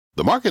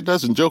The market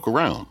doesn't joke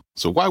around,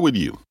 so why would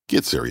you?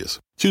 Get serious.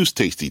 Choose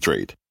Tasty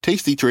Trade.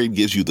 Tasty Trade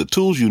gives you the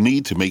tools you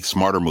need to make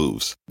smarter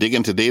moves. Dig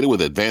into data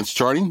with advanced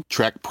charting,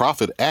 track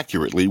profit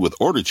accurately with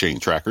order chain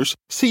trackers,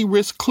 see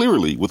risk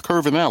clearly with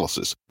curve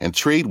analysis, and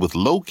trade with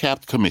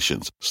low-capped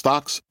commissions,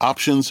 stocks,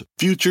 options,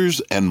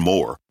 futures, and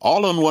more.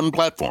 All on one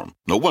platform.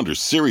 No wonder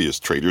serious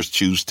traders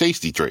choose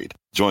Tasty Trade.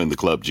 Join the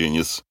club,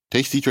 genius.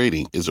 Tasty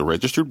Trading is a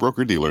registered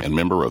broker-dealer and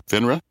member of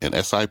FINRA and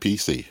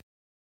SIPC.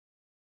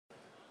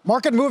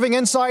 Market moving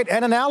insight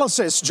and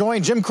analysis.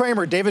 Join Jim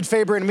Cramer, David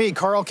Faber, and me,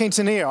 Carl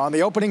Quintanilla, on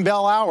the opening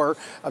bell hour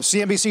of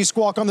CNBC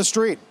Squawk on the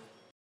Street.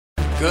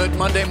 Good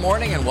Monday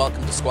morning and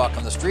welcome to Squawk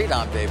on the Street.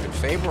 I'm David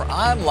Faber.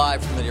 I'm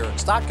live from the New York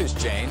Stock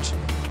Exchange.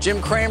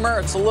 Jim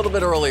Cramer, it's a little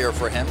bit earlier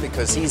for him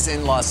because he's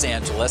in Los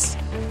Angeles.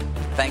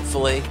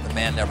 Thankfully, the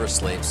man never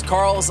sleeps.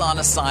 Carl's on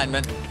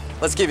assignment.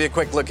 Let's give you a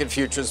quick look at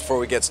futures before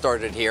we get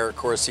started here. Of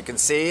course, you can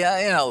see,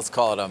 let's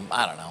call it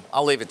I don't know.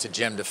 I'll leave it to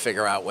Jim to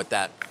figure out what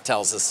that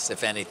tells us,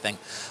 if anything.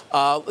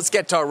 Let's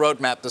get to our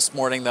roadmap this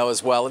morning, though,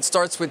 as well. It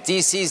starts with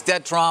D.C.'s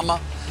debt drama.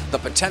 The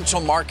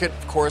potential market,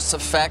 of course,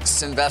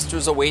 affects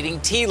investors awaiting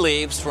tea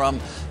leaves from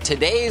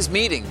today's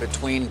meeting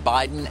between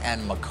Biden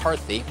and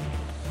McCarthy.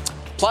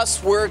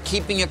 Plus, we're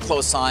keeping a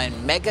close eye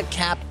on mega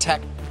cap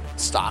tech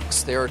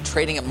stocks. They're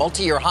trading at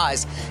multi-year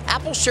highs.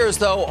 Apple shares,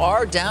 though,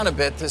 are down a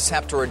bit this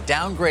after a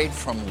downgrade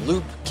from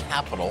Loop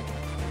Capital.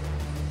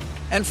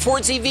 And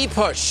Ford's EV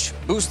push,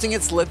 boosting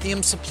its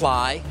lithium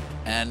supply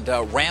and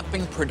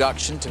ramping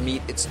production to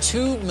meet its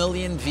 2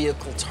 million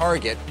vehicle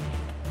target.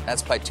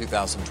 That's by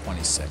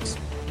 2026.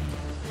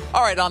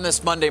 All right, on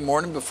this Monday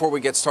morning, before we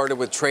get started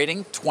with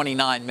trading,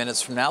 29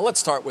 minutes from now, let's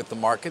start with the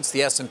markets.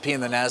 The S&P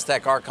and the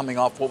NASDAQ are coming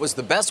off what was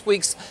the best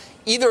weeks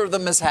either of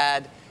them has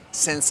had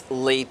since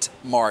late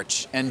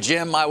March. And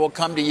Jim, I will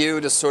come to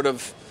you to sort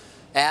of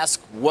ask,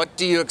 what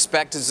do you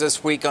expect as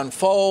this week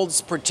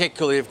unfolds,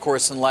 particularly, of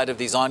course, in light of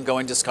these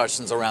ongoing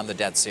discussions around the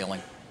debt ceiling?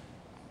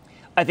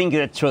 I think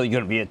that's really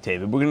going to be it,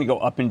 David. We're going to go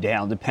up and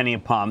down depending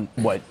upon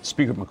what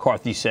Speaker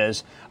McCarthy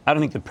says. I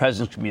don't think the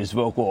president's going to be as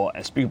vocal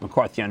as Speaker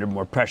McCarthy under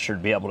more pressure to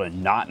be able to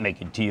not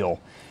make a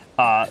deal.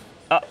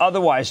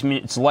 Otherwise, I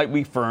mean, it's a light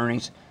week for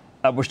earnings.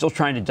 We're still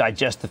trying to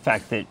digest the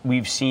fact that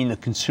we've seen the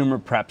consumer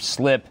perhaps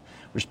slip.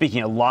 I'm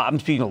speaking to a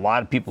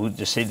lot of people who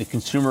just say the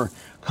consumer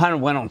kind of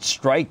went on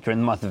strike during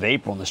the month of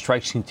April, and the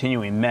strike's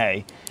continue in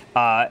May.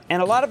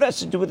 And a lot of it has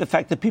to do with the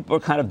fact that people are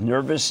kind of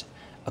nervous,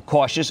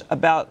 cautious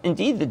about,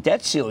 indeed, the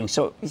debt ceiling.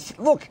 So,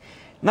 look,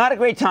 not a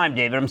great time,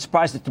 David. I'm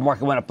surprised that the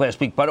market went up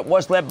last week, but it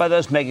was led by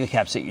those mega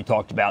caps that you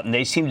talked about, and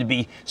they seem to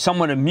be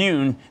somewhat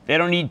immune. They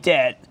don't need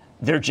debt.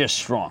 They're just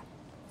strong.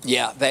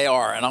 Yeah, they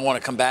are, and I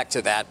want to come back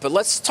to that. But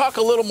let's talk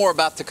a little more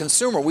about the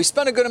consumer. We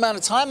spent a good amount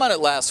of time on it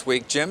last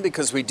week, Jim,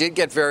 because we did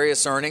get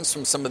various earnings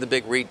from some of the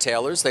big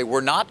retailers. They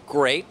were not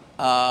great.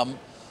 Now,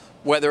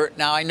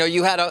 I know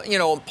you had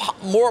a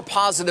more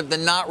positive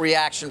than not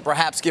reaction,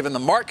 perhaps given the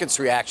market's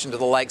reaction to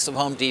the likes of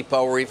Home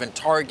Depot or even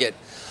Target.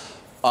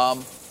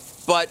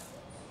 But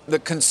the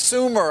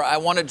consumer, I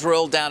want to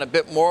drill down a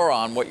bit more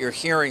on what you're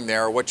hearing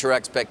there, what your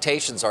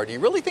expectations are. Do you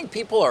really think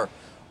people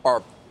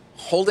are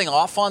holding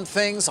off on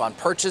things, on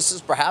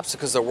purchases, perhaps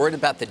because they're worried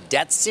about the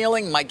debt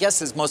ceiling? My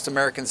guess is most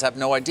Americans have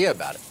no idea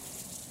about it.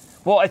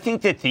 Well, I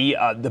think that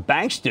the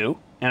banks do,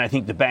 and I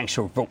think the banks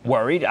are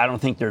worried. I don't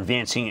think they're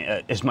advancing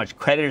as much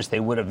credit as they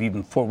would have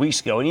even 4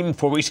 weeks ago. And even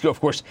 4 weeks ago, of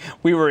course,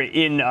 we were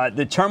in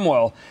the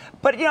turmoil.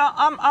 But,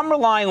 I'm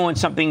relying on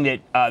something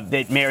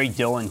that Mary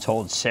Dillon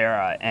told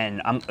Sarah,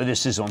 and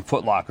this is on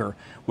Foot Locker,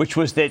 which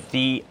was that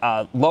the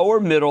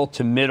lower middle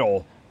to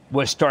middle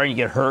was starting to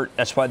get hurt.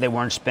 That's why they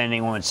weren't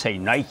spending on, say,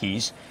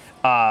 Nikes.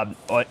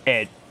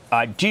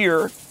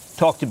 Deere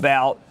talked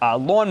about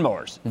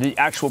lawnmowers, the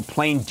actual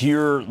plain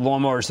Deere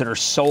lawnmowers that are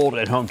sold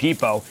at Home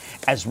Depot,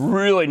 as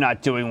really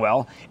not doing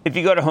well. If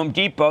you go to Home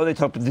Depot, they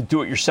talk about the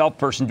do-it-yourself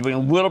person doing a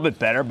little bit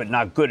better, but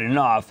not good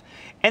enough.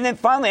 And then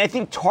finally, I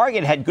think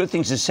Target had good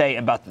things to say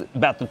about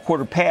the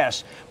quarter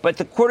past, but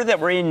the quarter that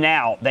we're in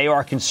now, they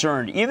are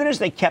concerned, even as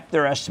they kept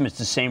their estimates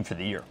the same for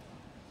the year.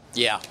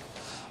 Yeah.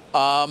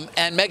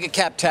 And mega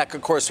cap tech,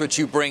 of course, which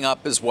you bring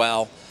up as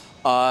well,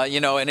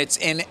 and it's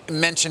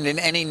mentioned in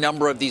any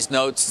number of these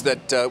notes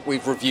that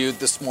we've reviewed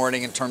this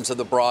morning in terms of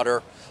the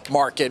broader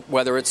market,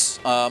 whether it's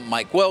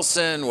Mike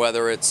Wilson,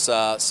 whether it's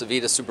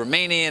Savita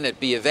Subramanian at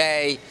B of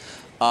A.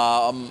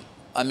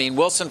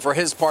 Wilson, for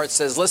his part,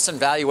 says, listen,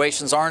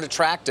 valuations aren't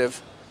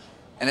attractive,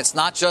 and it's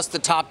not just the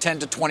top 10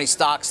 to 20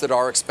 stocks that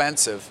are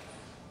expensive.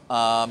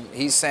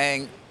 He's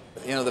saying,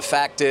 the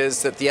fact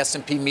is that the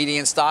S&P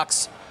median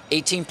stocks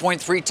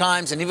 18.3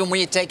 times, and even when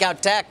you take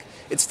out tech,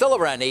 it's still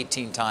around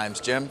 18 times,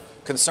 Jim.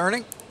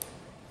 Concerning?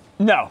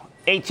 No.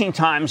 18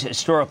 times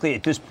historically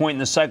at this point in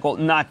the cycle,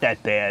 not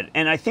that bad.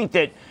 And I think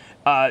that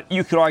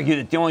You could argue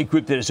that the only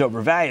group that is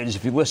overvalued is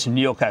if you listen to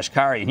Neil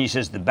Kashkari, and he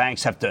says the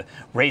banks have to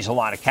raise a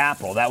lot of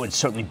capital. That would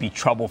certainly be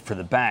trouble for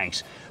the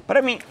banks. But,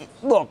 I mean,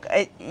 look,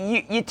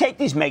 you take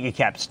these mega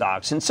cap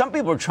stocks, and some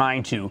people are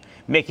trying to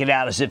make it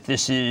out as if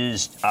this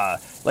is,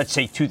 let's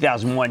say,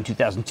 2001,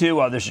 2002.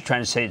 Others are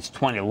trying to say it's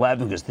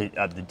 2011 because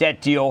of the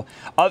debt deal.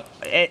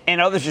 And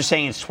others are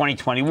saying it's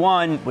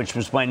 2021, which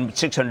was when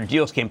 600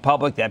 deals came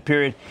public, that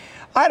period.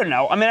 I don't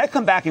know. I mean, I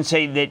come back and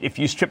say that if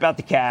you strip out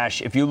the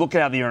cash, if you look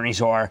at how the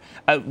earnings are,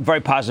 a very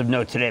positive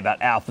note today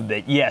about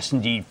Alphabet. Yes,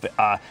 indeed,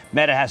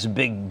 Meta has a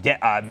big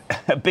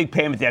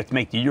payment they have to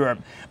make to Europe,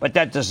 but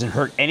that doesn't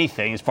hurt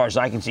anything as far as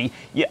I can see.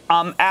 Yeah,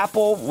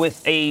 Apple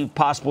with a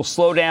possible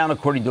slowdown,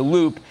 according to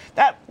Loop,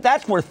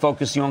 that's worth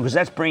focusing on because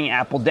that's bringing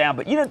Apple down.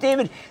 But, you know,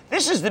 David,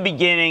 this is the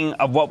beginning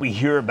of what we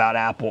hear about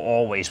Apple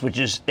always, which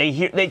is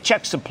they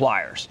check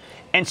suppliers.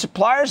 And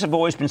suppliers have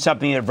always been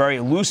something that are very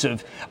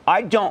elusive.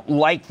 I don't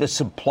like the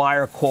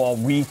supplier call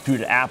read through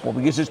to Apple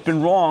because it's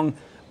been wrong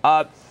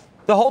the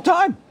whole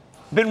time.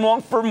 Been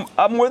wrong for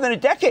more than a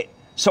decade.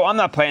 So I'm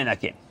not playing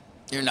that game.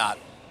 You're not.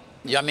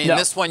 Yeah, I mean, no,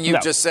 this one you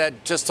just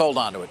said, just hold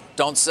on to it.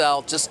 Don't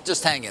sell.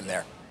 Just hang in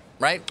there.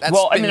 Right? That's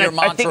been your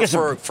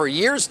mantra for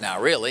years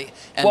now, really.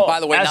 And by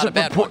the way, not a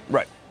bad one.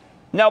 Right.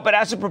 No, but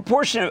as a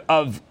proportion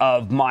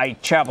of my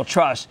charitable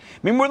trust, I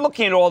mean, we're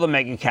looking at all the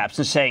mega caps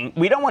and saying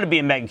we don't want to be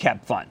a mega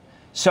cap fund.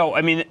 So,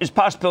 I mean, there's a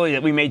possibility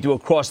that we may do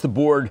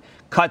across-the-board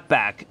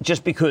cutback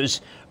just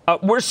because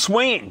we're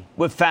swinging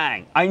with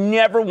FANG. I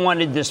never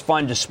wanted this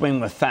fund to swing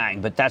with FANG,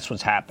 but that's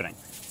what's happening.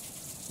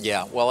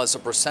 Yeah, well, as a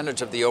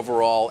percentage of the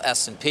overall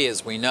S&P,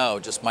 as we know,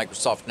 just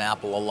Microsoft and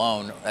Apple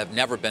alone have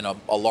never been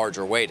a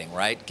larger weighting,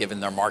 right,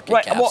 given their market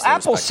caps. Well,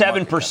 Apple's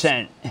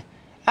 7%.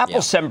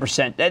 Apple's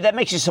 7%. That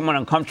makes you somewhat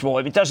uncomfortable.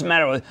 It doesn't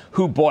matter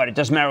who bought it. It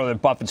doesn't matter whether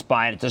Buffett's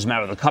buying it. It doesn't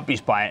matter whether the company's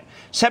buying it.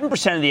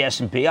 7% of the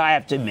S&P, I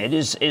have to admit,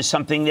 is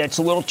something that's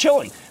a little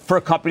chilling for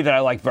a company that I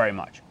like very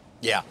much.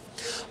 Yeah.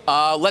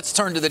 Let's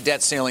turn to the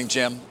debt ceiling,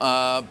 Jim.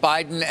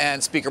 Biden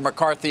and Speaker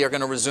McCarthy are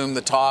going to resume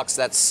the talks.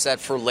 That's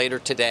set for later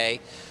today.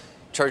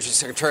 Treasury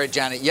Secretary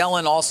Janet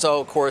Yellen also,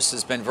 of course,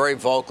 has been very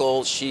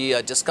vocal. She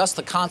discussed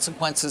the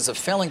consequences of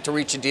failing to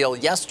reach a deal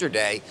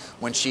yesterday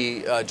when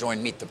she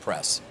joined Meet the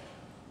Press.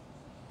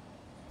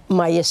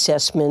 My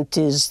assessment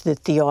is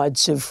that the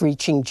odds of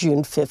reaching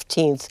June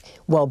 15th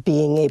while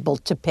being able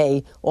to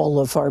pay all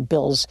of our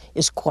bills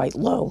is quite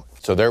low.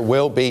 So there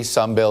will be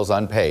some bills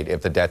unpaid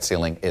if the debt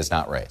ceiling is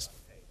not raised.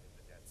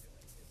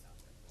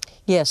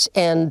 Yes,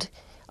 and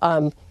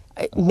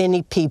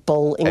many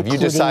people,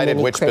 including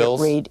many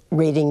credit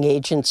rating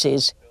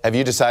agencies. Have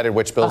you decided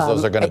which bills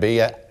those are going to be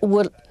yet?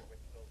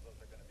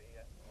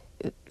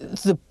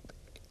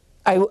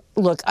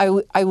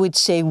 I would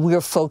say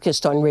we're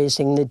focused on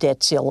raising the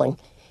debt ceiling.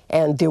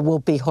 And there will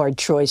be hard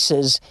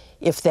choices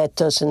if that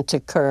doesn't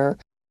occur.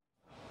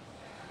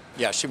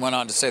 Yeah, she went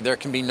on to say there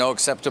can be no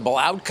acceptable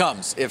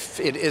outcomes if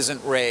it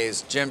isn't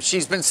raised. Jim,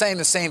 she's been saying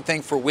the same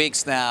thing for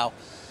weeks now.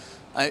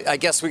 I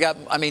guess June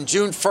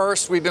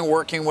 1st we've been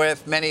working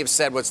with. Many have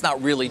said, well, it's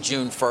not really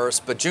June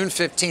 1st, but June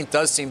 15th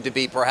does seem to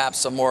be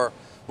perhaps a more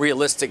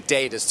realistic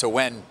date as to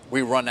when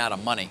we run out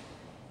of money.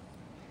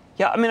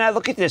 Yeah, I mean, I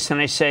look at this and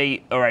I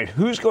say, all right,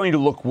 who's going to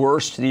look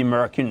worse to the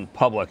American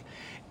public?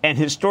 And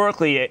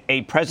historically,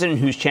 a president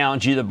who's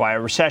challenged either by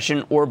a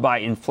recession or by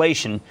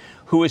inflation,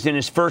 who is in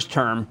his first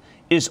term,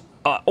 is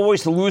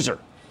always the loser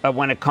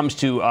when it comes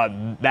to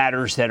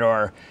matters that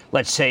are,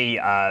 let's say,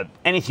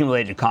 anything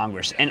related to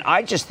Congress. And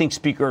I just think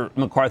Speaker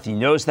McCarthy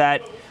knows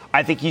that.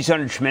 I think he's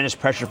under tremendous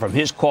pressure from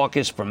his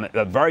caucus, from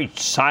a very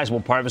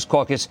sizable part of his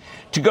caucus,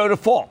 to go to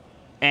fall.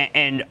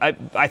 And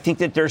I think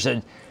that there's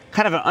a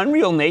kind of an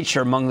unreal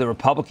nature among the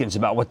Republicans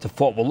about what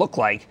default will look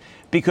like,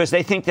 because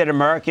they think that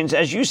Americans,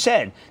 as you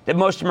said, that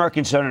most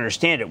Americans don't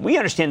understand it. We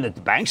understand that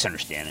the banks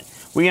understand it.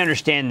 We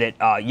understand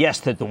that, yes,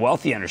 that the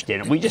wealthy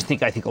understand it. We just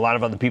think, I think a lot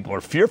of other people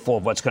are fearful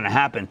of what's going to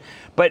happen.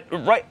 But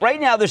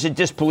right now, there's a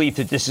disbelief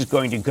that this is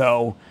going to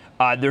go.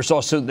 There's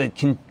also the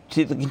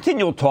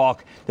continual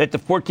talk that the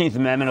 14th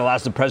Amendment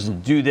allows the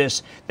president to do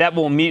this. That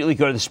will immediately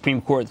go to the Supreme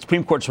Court. The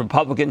Supreme Court's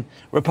Republican.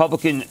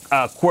 Republican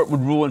court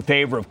would rule in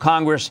favor of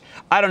Congress.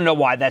 I don't know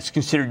why that's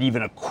considered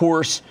even a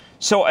course.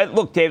 So,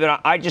 look, David,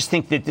 I just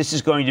think that this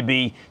is going to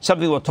be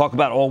something we'll talk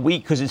about all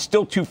week because it's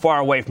still too far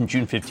away from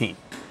June 15th.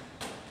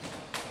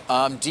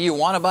 Do you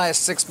want to buy a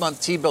 6-month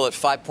T-bill at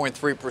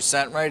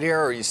 5.3% right here,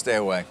 or you stay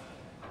away?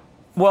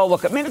 Well,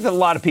 look, I mean, a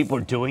lot of people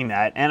are doing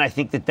that, and I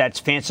think that that's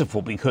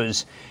fanciful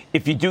because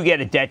if you do get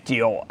a debt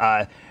deal,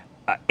 and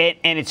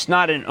it's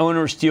not an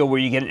onerous deal where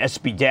you get an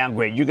S&P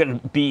downgrade, you're going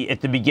to be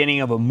at the beginning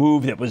of a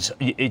move that was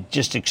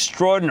just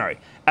extraordinary,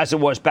 as it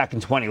was back in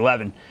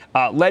 2011,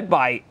 led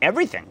by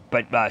everything,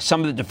 but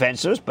some of the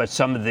defensives, but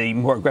some of the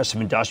more aggressive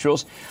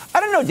industrials. I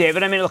don't know,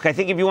 David. I mean, look, I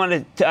think if you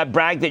want to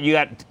brag that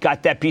you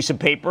got that piece of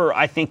paper,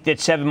 I think that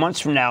 7 months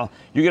from now,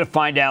 you're going to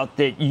find out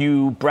that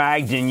you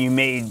bragged and you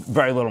made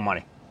very little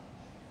money.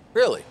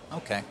 Really?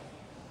 Okay.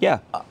 Yeah.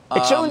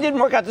 It certainly didn't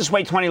work out this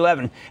way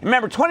 2011.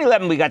 Remember,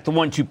 2011, we got the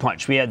 1-2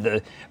 punch. We had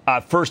the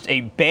first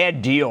a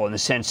bad deal in the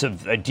sense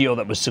of a deal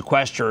that was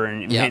sequester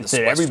and meant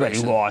that everybody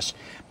lost.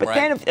 But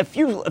then a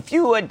few,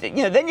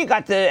 then you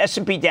got the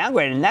S&P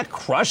downgrade, and that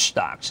crushed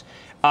stocks.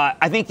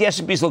 I think the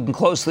S&P is looking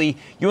closely.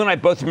 You and I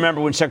both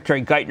remember when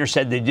Secretary Geithner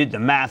said they did the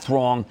math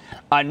wrong.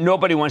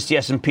 Nobody wants the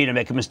S&P to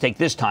make a mistake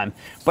this time.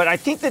 But I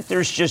think that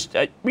there's just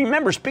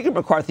remember, Speaker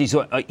McCarthy,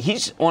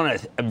 he's on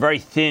a very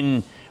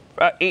thin.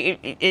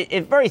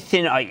 Very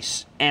thin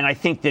ice, and I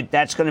think that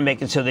that's going to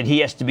make it so that he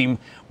has to be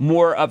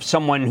more of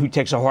someone who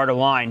takes a harder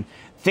line,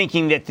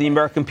 thinking that the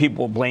American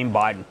people will blame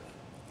Biden.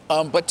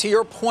 But to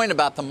your point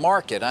about the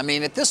market, I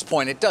mean, at this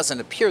point, it doesn't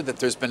appear that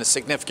there's been a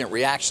significant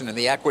reaction in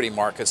the equity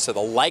markets to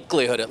the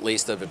likelihood, at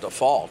least, of a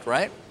default,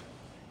 right?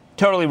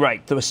 Totally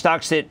right. There were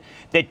stocks that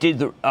did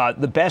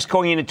the best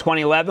going into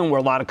 2011 were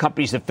a lot of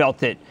companies that felt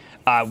that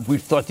we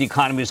thought the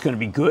economy was going to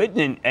be good,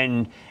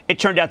 and it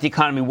turned out the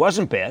economy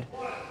wasn't bad.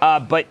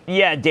 But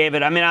yeah,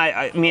 David, I mean,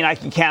 I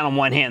can count on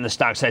one hand the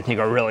stocks I think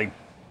are really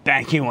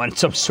banking on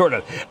some sort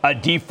of a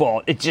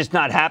default. It's just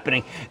not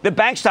happening. The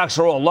bank stocks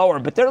are all lower,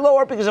 but they're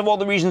lower because of all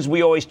the reasons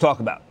we always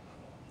talk about.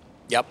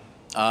 Yep.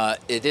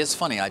 It is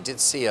funny. I did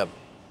see I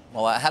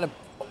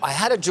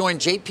had to join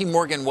J.P.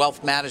 Morgan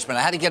Wealth Management.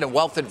 I had to get a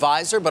wealth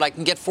advisor, but I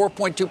can get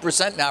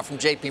 4.2% now from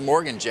J.P.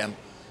 Morgan, Jim,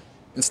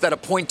 instead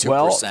of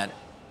 0.2%.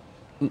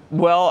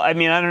 Well, I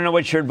mean, I don't know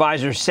what your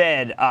advisor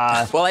said.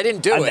 Well, I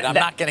didn't do it.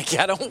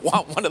 I don't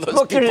want one of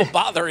those people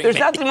bothering me. There's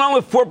nothing wrong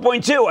with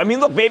 4.2. I mean,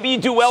 look, maybe you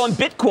do well in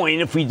Bitcoin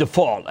if we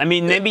default. I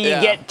mean, maybe you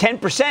get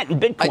 10% in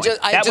Bitcoin.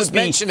 That would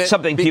be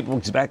something people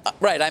expect.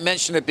 Right. I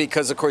mentioned it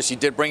because, of course, you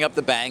did bring up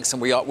the banks,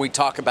 and we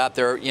talk about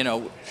their,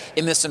 in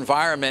this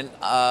environment,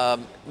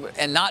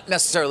 and not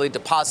necessarily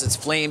deposits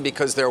fleeing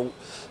because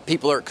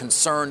people are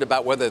concerned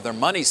about whether their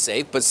money's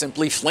safe, but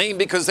simply fleeing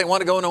because they want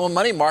to go into a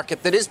money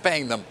market that is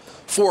paying them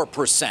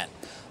 4%.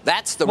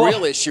 That's the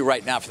real issue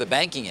right now for the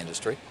banking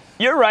industry.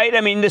 You're right.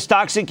 I mean, the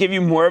stocks that give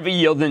you more of a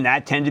yield than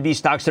that tend to be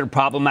stocks that are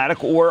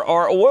problematic or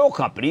are oil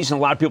companies, and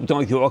a lot of people don't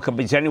like the oil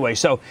companies anyway.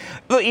 So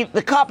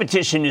the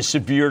competition is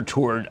severe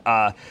toward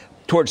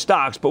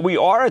stocks, but we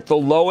are at the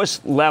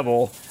lowest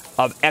level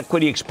of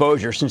equity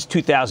exposure since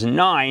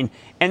 2009,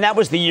 and that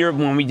was the year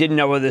when we didn't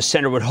know whether the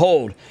center would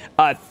hold.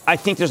 I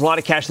think there's a lot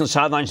of cash on the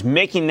sidelines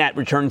making that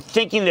return,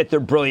 thinking that they're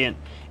brilliant,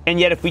 and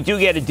yet if we do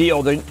get a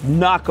deal, they're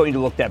not going to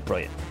look that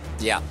brilliant.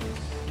 Yeah.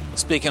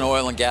 Speaking of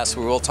oil and gas,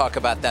 we will talk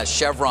about that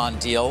Chevron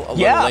deal a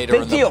little later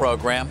in the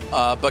program.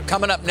 But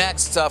coming up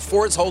next,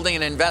 Ford's holding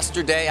an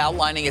investor day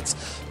outlining its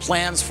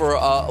plans for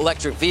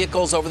electric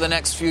vehicles over the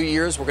next few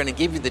years. We're going to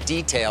give you the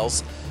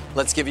details.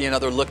 Let's give you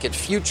another look at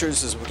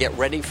futures as we get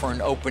ready for an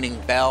opening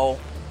bell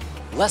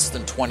less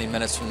than 20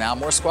 minutes from now.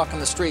 More Squawk on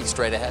the Street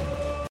straight ahead.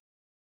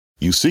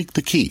 You seek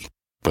the key,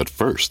 but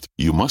first,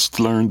 you must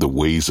learn the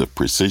ways of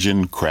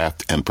precision,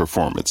 craft, and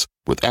performance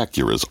with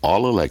Acura's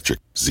all-electric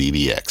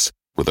ZDX.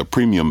 With a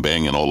premium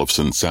Bang &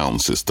 Olufsen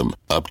sound system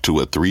up to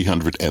a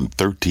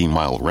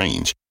 313-mile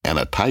range and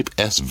a Type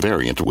S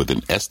variant with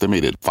an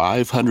estimated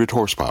 500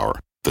 horsepower,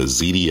 the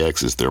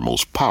ZDX is their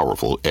most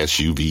powerful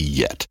SUV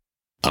yet.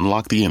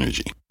 Unlock the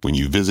energy when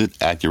you visit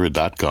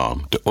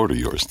Acura.com to order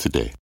yours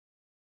today.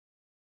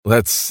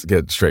 Let's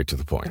get straight to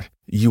the point.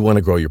 You want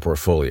to grow your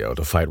portfolio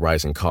to fight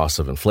rising costs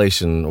of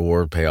inflation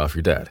or pay off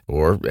your debt,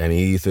 or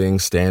anything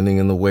standing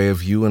in the way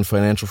of you and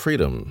financial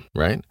freedom,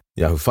 right?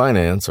 Yahoo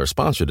Finance, our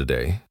sponsor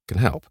today, can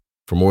help.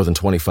 For more than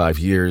 25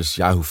 years,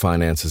 Yahoo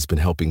Finance has been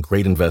helping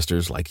great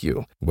investors like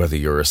you. Whether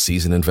you're a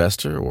seasoned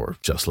investor or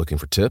just looking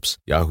for tips,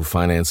 Yahoo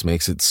Finance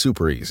makes it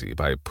super easy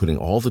by putting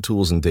all the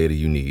tools and data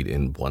you need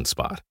in one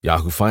spot.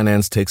 Yahoo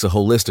Finance takes a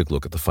holistic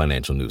look at the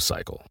financial news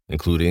cycle,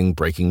 including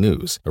breaking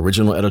news,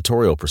 original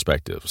editorial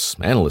perspectives,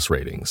 analyst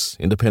ratings,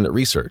 independent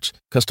research,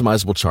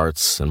 customizable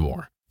charts, and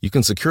more. You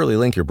can securely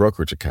link your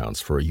brokerage accounts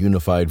for a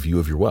unified view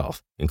of your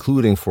wealth,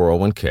 including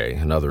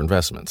 401k and other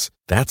investments.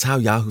 That's how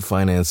Yahoo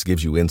Finance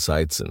gives you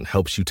insights and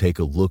helps you take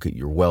a look at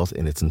your wealth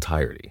in its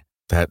entirety.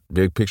 That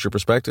big picture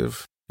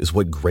perspective is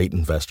what great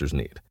investors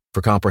need.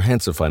 For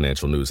comprehensive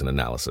financial news and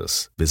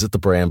analysis, visit the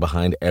brand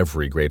behind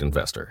every great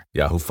investor,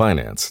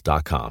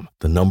 yahoofinance.com,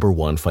 the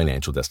 #1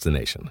 financial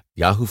destination,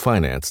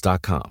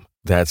 yahoofinance.com.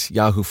 That's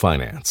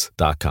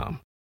yahoofinance.com.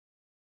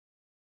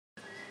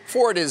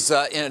 Ford is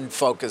in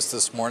focus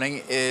this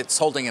morning. It's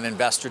holding an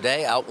investor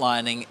day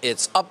outlining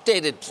its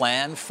updated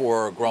plan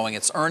for growing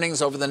its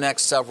earnings over the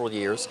next several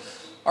years.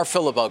 Our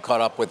Philibert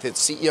caught up with its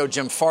CEO,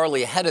 Jim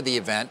Farley, ahead of the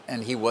event,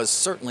 and he was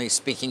certainly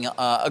speaking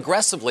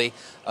aggressively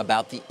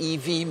about the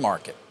EV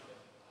market.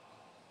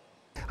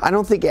 I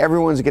don't think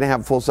everyone's going to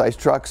have full-size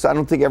trucks. I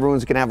don't think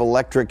everyone's going to have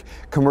electric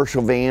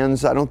commercial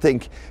vans. I don't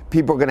think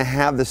people are going to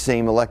have the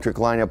same electric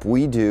lineup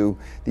we do.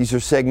 These are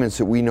segments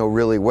that we know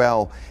really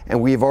well,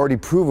 and we have already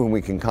proven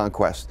we can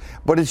conquest.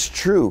 But it's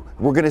true.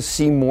 We're going to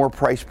see more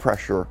price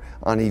pressure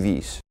on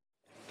EVs.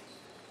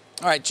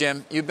 All right,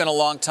 Jim, you've been a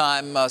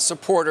long-time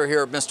supporter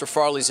here of Mr.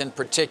 Farley's in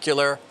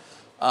particular.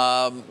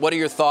 What are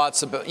your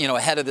thoughts about,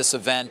 ahead of this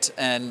event,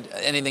 and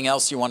anything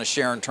else you want to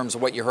share in terms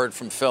of what you heard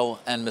from Phil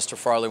and Mr.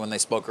 Farley when they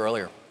spoke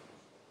earlier?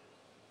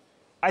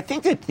 I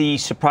think that the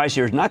surprise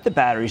here is not the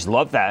batteries,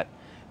 love that,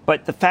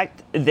 but the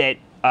fact that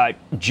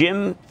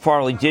Jim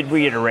Farley did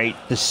reiterate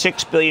the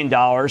 $6 billion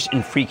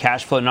in free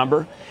cash flow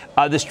number.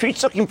 The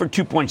street's looking for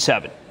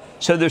 2.7.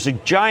 So there's a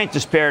giant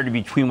disparity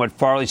between what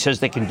Farley says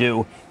they can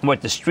do and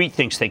what the street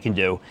thinks they can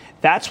do.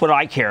 That's what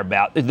I care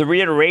about. The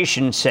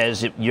reiteration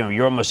says,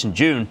 you're almost in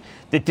June,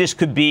 that this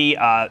could be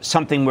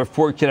something where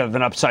Ford could have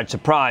an upside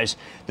surprise.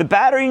 The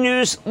battery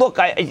news, look,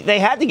 they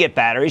had to get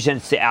batteries, and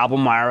it's the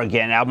Albemarle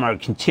again. Albemarle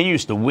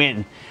continues to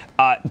win.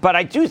 But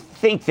I do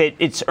think that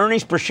it's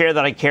earnings per share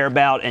that I care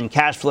about and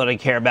cash flow that I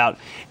care about.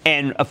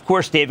 And, of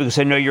course, David, because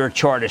I know you're a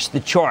chartist,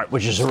 the chart,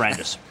 which is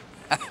horrendous.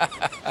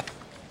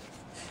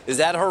 Is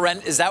that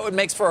horrendous? Is that what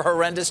makes for a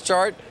horrendous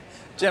chart,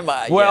 Jim?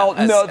 The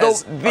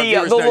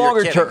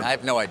longer term. I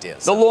have no idea.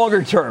 The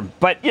longer term.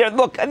 But,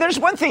 look, there's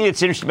one thing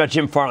that's interesting about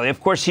Jim Farley. Of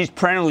course, he's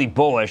perennially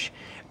bullish.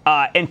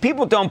 And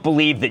people don't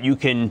believe that you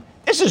can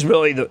 – this is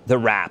really the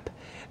wrap.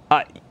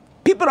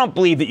 People don't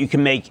believe that you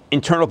can make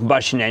internal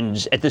combustion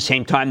engines at the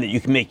same time that you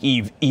can make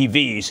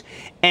EVs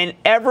and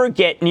ever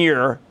get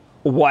near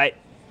what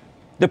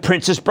the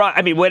Princess Bride –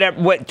 I mean, what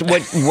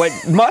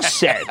Musk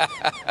said.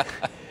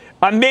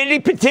 Mandy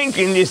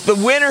Patinkin is the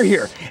winner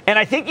here. And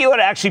I think you ought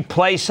to actually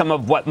play some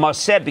of what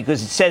Musk said,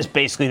 because it says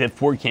basically that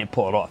Ford can't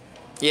pull it off.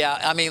 Yeah,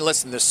 I mean,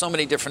 listen, there's so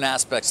many different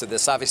aspects of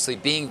this. Obviously,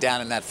 being down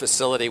in that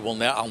facility,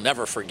 I'll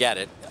never forget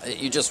it.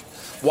 You just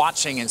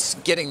watching and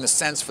getting the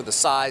sense for the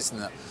size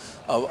and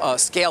the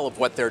scale of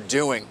what they're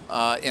doing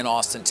in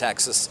Austin,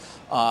 Texas.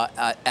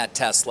 At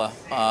Tesla.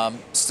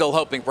 Still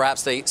hoping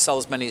perhaps they sell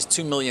as many as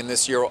 2 million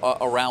this year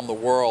around the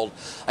world.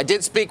 I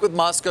did speak with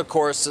Musk, of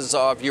course, as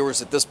our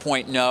viewers at this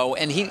point know.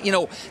 And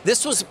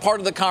this was part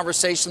of the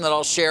conversation that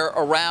I'll share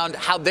around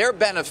how they're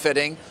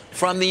benefiting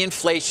from the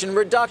Inflation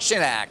Reduction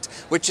Act,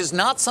 which is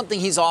not something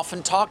he's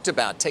often talked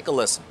about. Take a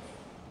listen.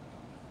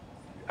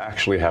 You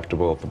actually have to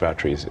build the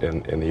batteries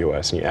in the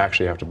U.S., and you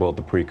actually have to build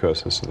the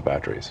precursors to the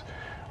batteries.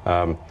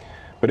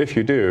 But if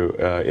you do,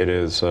 it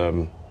is...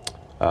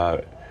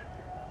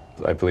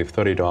 I believe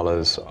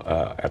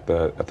 $30 at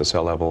the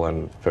cell level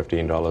and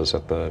 $15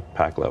 at the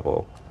pack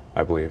level,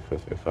 I believe,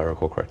 if I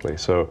recall correctly.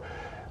 So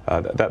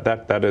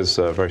that is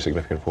very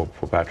significant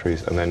for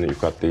batteries. And then you've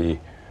got the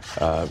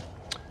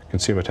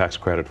consumer tax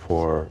credit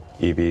for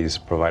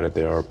EVs, provided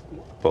they are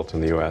built in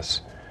the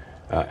U.S.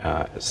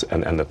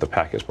 And that the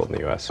pack is built in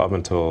the U.S. Up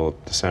until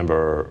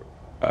December,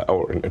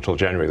 or until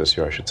January this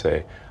year, I should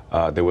say,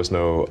 there was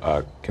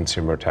no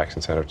consumer tax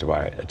incentive to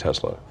buy a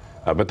Tesla.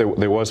 But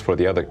there was for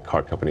the other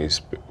car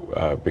companies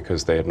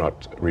because they've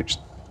not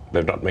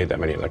made that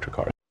many electric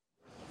cars.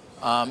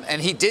 And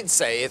he did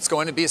say it's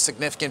going to be a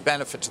significant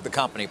benefit to the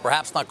company,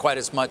 perhaps not quite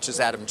as much as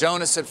Adam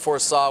Jonas had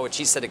foresaw, which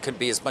he said it could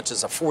be as much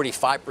as a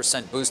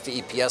 45% boost to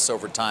EPS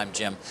over time,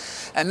 Jim.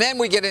 And then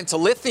we get into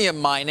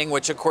lithium mining,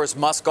 which, of course,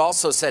 Musk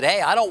also said,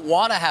 hey, I don't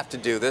want to have to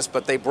do this,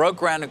 but they broke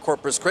ground in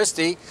Corpus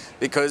Christi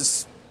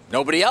because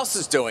nobody else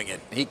is doing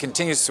it. He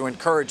continues to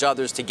encourage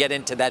others to get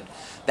into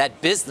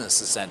that business,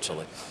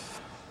 essentially.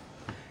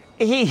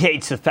 He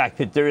hates the fact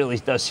that there really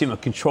does seem a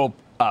controlled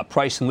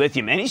price in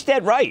lithium. And he's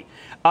dead right,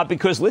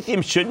 because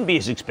lithium shouldn't be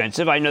as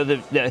expensive. I know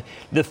that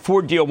the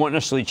Ford deal won't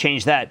necessarily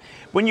change that.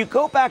 When you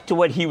go back to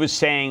what he was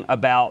saying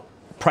about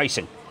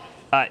pricing,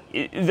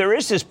 there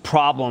is this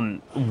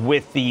problem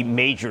with the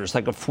majors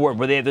like a Ford,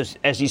 where they have this,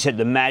 as he said,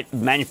 the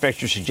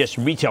manufacturer suggests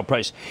retail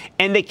price,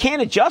 and they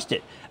can't adjust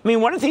it. I mean,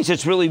 one of the things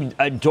that's really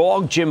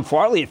dogged Jim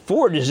Farley at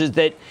Ford is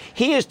that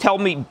he has told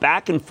me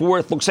back and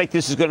forth, looks like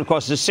this is going to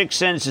cost us 6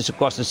 cents, this will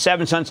cost us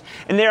 7 cents,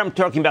 and there I'm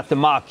talking about the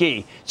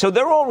Mach-E. So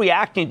they're all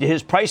reacting to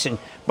his pricing,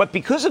 but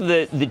because of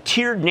the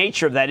tiered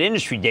nature of that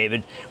industry,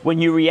 David,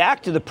 when you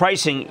react to the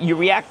pricing, you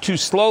react too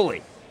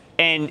slowly.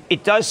 And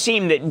it does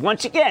seem that,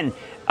 once again,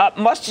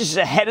 Musk is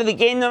ahead of the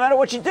game no matter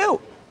what you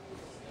do.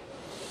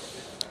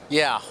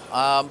 Yeah,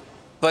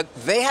 but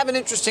they have an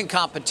interesting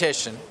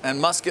competition,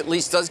 and Musk at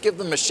least does give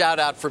them a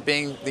shout-out for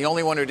being the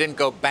only one who didn't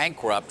go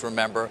bankrupt,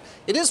 remember.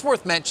 It is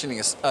worth mentioning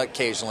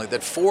occasionally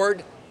that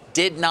Ford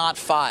did not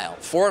file.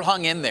 Ford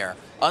hung in there,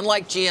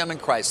 unlike GM and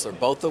Chrysler,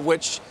 both of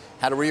which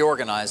had to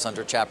reorganize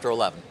under Chapter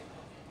 11.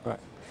 Right.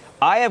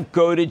 I have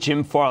goaded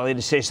Jim Farley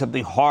to say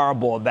something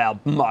horrible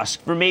about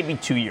Musk for maybe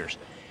 2 years.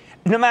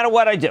 No matter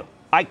what I do,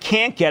 I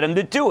can't get him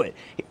to do it.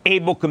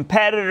 Able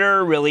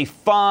competitor, really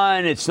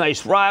fun, it's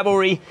nice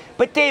rivalry.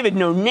 But, David,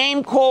 no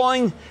name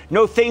calling,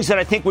 no things that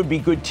I think would be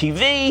good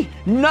TV,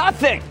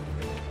 nothing.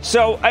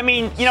 So, I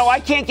mean, I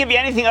can't give you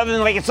anything other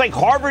than, it's like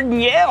Harvard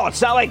and Yale.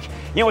 It's not like,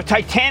 a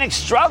Titanic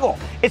struggle.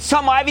 It's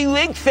some Ivy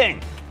League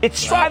thing.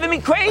 It's driving me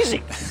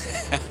crazy.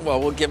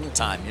 Well, we'll give him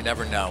time. You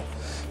never know.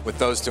 With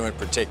those two in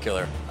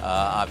particular,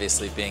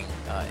 obviously being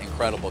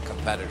incredible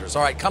competitors.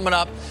 All right, coming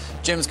up,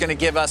 Jim's going to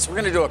give us, we're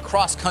going to do a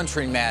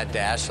cross-country mad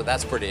dash, so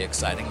that's pretty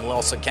exciting. We'll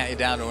also count you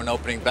down to an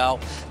opening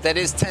bell. That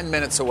is 10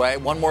 minutes away.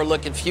 One more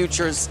look at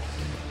futures.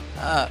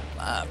 I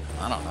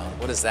don't know.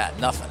 What is that?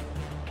 Nothing.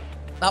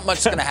 Not much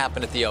is going to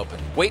happen at the Open.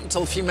 Wait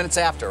until a few minutes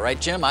after,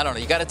 right, Jim? I don't know.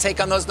 You got to take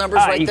on those numbers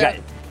right there?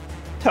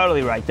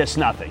 Totally right. That's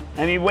nothing.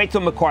 I mean, wait till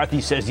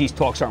McCarthy says these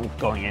talks aren't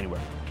going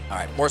anywhere. All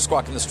right, more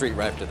Squawk in the Street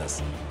right after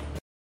this.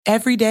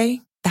 Every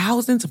day,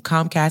 thousands of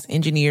Comcast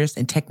engineers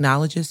and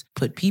technologists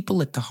put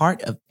people at the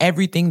heart of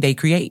everything they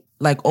create.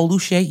 Like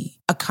Oluseyi,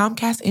 a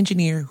Comcast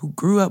engineer who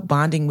grew up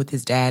bonding with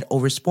his dad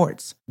over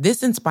sports.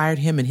 This inspired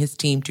him and his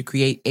team to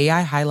create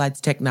AI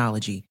Highlights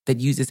technology that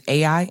uses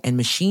AI and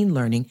machine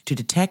learning to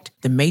detect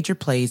the major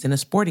plays in a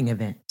sporting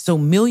event. So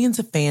millions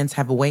of fans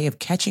have a way of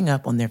catching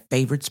up on their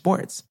favorite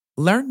sports.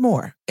 Learn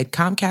more at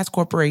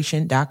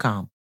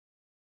ComcastCorporation.com.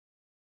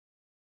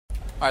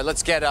 All right,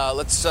 let's get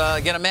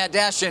a mad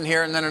dash in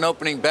here and then an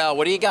opening bell.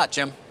 What do you got,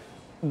 Jim?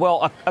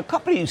 Well, a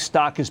company whose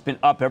stock has been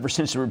up ever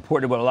since it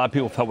reported what a lot of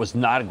people felt was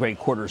not a great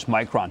quarter is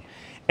Micron.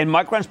 And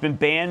Micron's been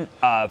banned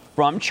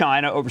from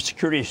China over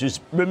security issues.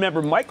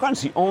 Remember,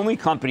 Micron's the only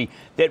company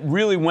that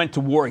really went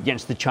to war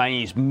against the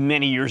Chinese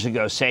many years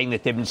ago, saying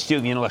that they've been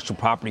stealing intellectual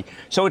property.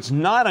 So it's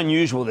not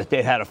unusual that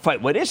they had a fight.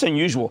 What is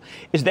unusual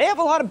is they have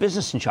a lot of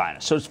business in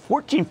China. So it's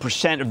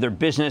 14% of their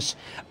business.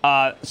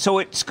 So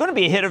it's going to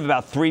be a hit of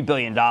about $3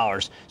 billion.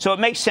 So it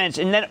makes sense.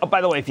 And then,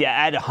 by the way, if you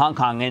add Hong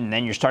Kong in,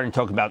 then you're starting to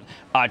talk about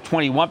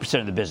 21%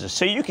 of the business.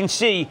 So you can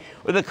see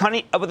with a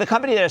company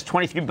that has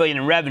 $23 billion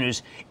in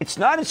revenues, it's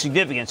not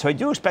insignificant. So I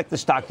do expect the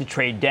stock to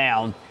trade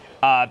down.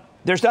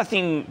 There's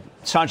nothing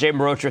Sanjay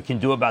Mehrotra can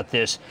do about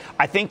this.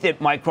 I think that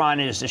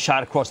Micron is a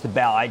shot across the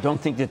bow. I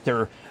don't think that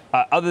they're,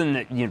 other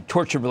than the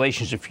tortured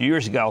relations a few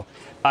years ago,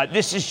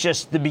 this is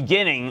just the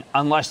beginning,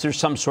 unless there's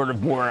some sort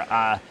of more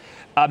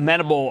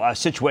amenable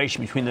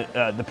situation between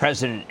the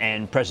president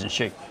and President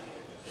Xi.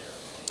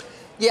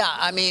 Yeah,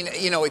 I mean,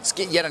 it's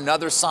yet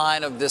another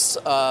sign of this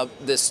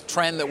this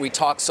trend that we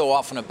talk so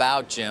often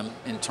about, Jim,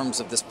 in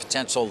terms of this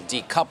potential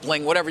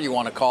decoupling, whatever you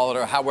want to call it,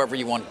 or however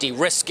you want,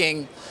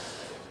 de-risking.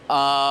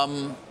 How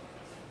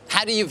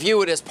do you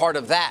view it as part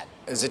of that?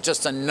 Is it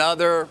just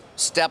another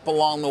step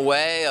along the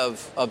way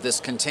of this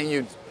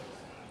continued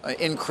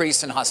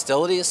increase in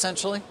hostility,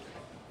 essentially?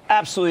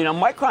 Absolutely. Now,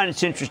 Micron,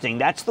 it's interesting.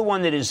 That's the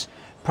one that is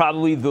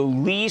probably the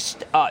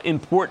least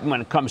important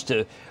when it comes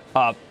to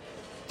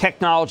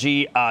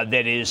technology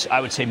that is,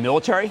 I would say,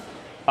 military.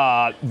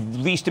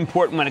 Least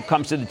important when it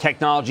comes to the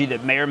technology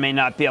that may or may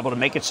not be able to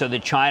make it so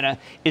that China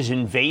is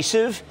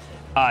invasive.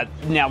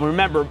 Now,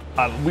 remember,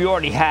 we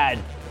already had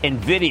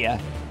NVIDIA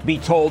be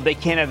told they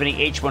can't have any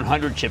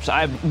H100 chips.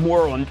 I have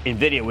more on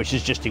NVIDIA, which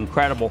is just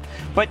incredible.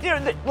 But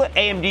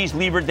AMD's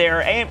levered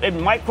there. And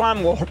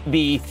Micron will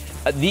be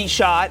the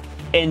shot,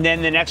 and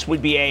then the next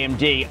would be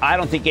AMD. I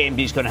don't think AMD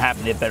is going to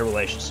happen. They have better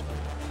relations.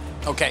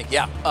 Okay,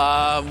 yeah.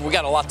 We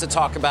got a lot to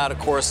talk about, of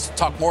course.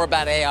 Talk more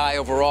about AI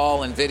overall,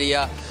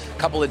 NVIDIA, a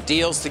couple of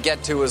deals to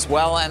get to as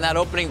well. And that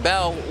opening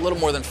bell, a little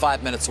more than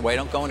 5 minutes away.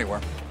 Don't go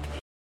anywhere.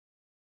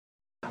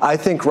 I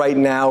think right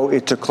now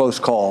it's a close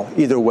call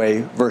either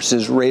way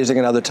versus raising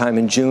another time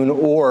in June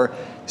or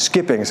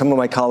skipping. Some of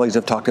my colleagues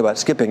have talked about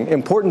skipping.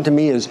 Important to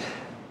me is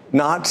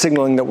not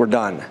signaling that we're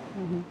done.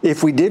 Mm-hmm.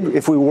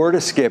 If we were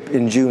to skip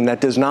in June,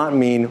 that does not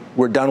mean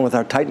we're done with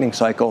our tightening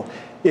cycle.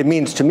 It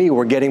means to me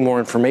we're getting more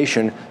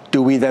information.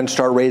 Do we then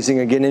start raising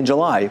again in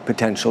July,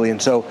 potentially?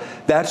 And so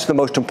that's the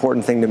most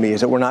important thing to me,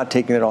 is that we're not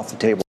taking it off the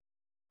table.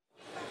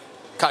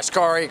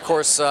 Kashkari, of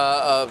course,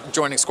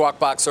 joining Squawk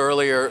Box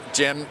earlier.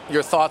 Jim,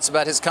 your thoughts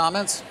about his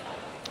comments?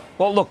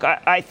 Well, look,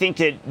 I think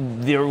that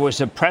there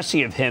was a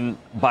pressing of him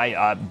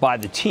by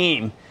the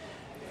team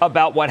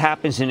about what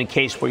happens in a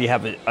case where you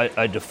have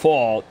a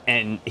default,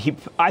 and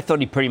I thought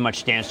he pretty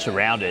much danced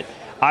around it.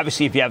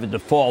 Obviously, if you have a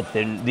default,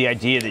 then the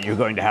idea that you're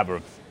going to have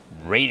a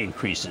rate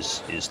increase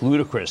is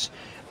ludicrous.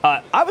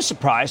 I was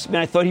surprised. I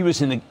mean, I thought he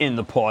was in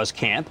the pause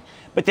camp,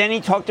 but then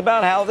he talked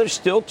about how there's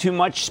still too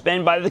much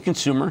spend by the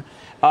consumer,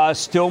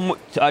 still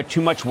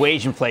too much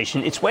wage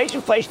inflation. It's wage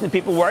inflation that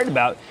people are worried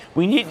about.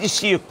 We need to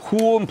see a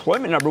cool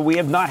employment number. We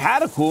have not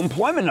had a cool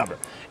employment number.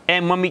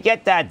 And when we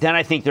get that, then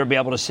I think they'll be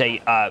able to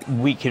say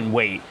we can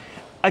wait.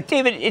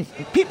 David,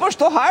 people are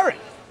still hiring.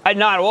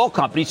 Not all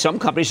companies. Some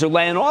companies are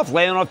laying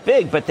off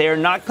big, but they are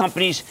not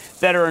companies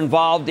that are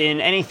involved in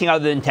anything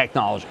other than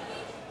technology.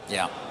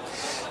 Yeah.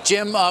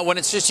 Jim, when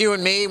it's just you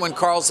and me, when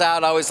Carl's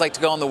out, I always like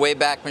to go on the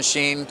Wayback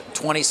Machine.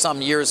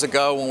 20-some years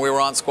ago when we were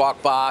on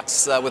Squawk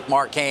Box with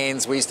Mark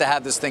Haynes, we used to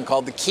have this thing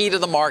called the key to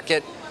the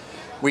market.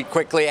 We'd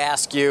quickly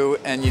ask you,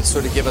 and you'd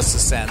sort of give us a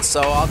sense.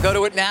 So I'll go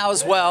to it now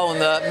as well in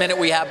the minute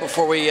we have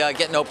before we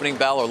get an opening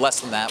bell, or less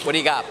than that. What do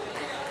you got?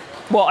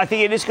 Well, I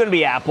think it is going to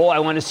be Apple. I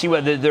want to see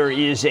whether there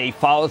is a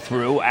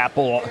follow-through.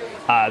 Apple,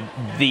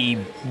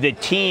 the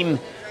team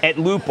at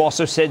Loop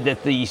also said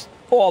that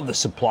all the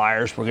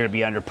suppliers were going to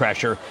be under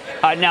pressure.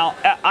 Now,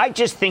 I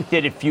just think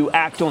that if you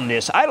act on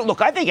this,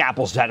 I think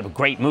Apple's had a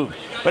great move.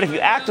 But if you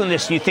act on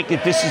this and you think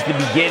that this is the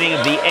beginning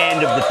of the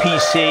end of the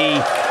PC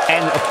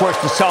and, of course,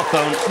 the cell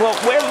phone, well,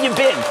 where have you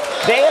been?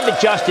 They have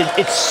adjusted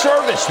its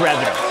service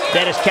revenue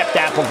that has kept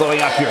Apple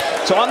going up here.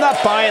 So I'm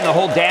not buying the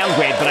whole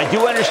downgrade, but I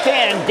do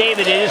understand,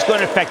 David, it is going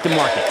to affect the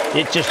market.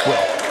 It just will.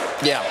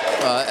 Yeah,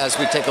 as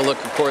we take a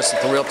look, of course,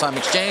 at the real-time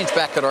exchange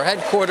back at our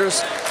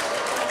headquarters.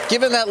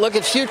 Given that look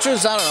at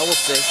futures, I don't know, we'll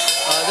see.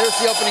 There's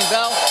the opening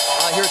bell.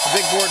 Here at the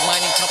big board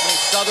mining company,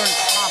 Southern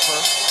Copper.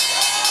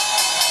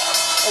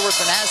 Over at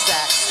the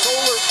NASDAQ,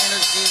 solar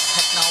energy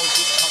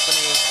technology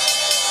company,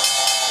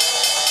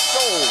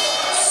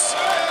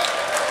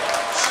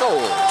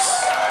 Shoals.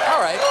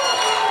 All right.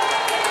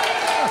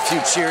 A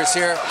few cheers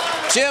here.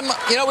 Jim,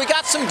 we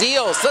got some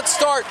deals. Let's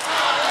start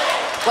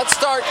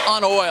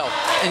on oil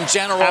in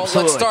general.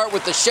 Absolutely. Let's start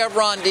with the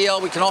Chevron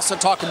deal. We can also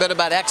talk a bit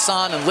about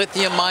Exxon and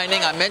lithium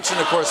mining. I mentioned,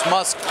 of course,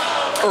 Musk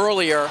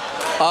earlier.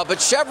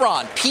 But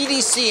Chevron,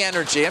 PDC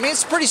Energy,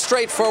 it's a pretty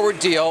straightforward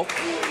deal.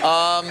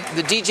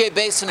 The DJ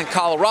Basin in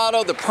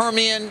Colorado, the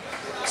Permian,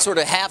 sort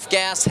of half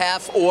gas,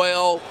 half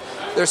oil.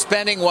 They're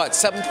spending,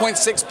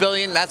 $7.6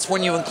 billion. That's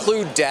when you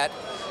include debt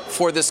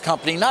for this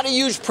company. Not a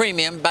huge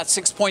premium, about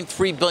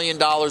 $6.3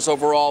 billion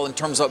overall in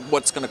terms of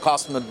what's going to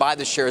cost them to buy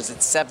the shares.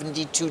 It's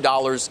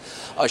 $72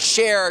 a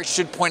share.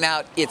 Should point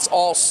out it's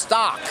all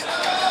stock.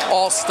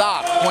 All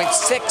stock.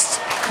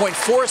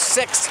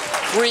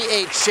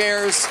 0.4638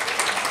 shares.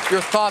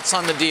 Your thoughts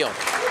on the deal?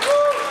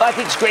 I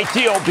think it's a great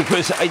deal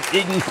because it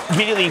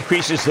immediately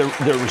increases the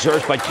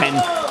reserves by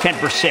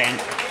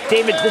 10%.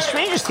 David, the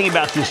strangest thing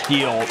about this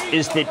deal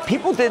is that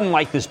people didn't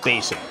like this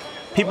basin.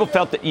 People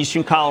felt that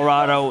eastern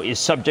Colorado is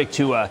subject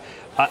to a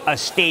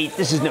state.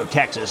 This is no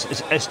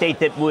Texas. A state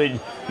that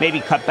would maybe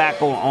cut back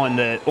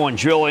on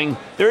drilling.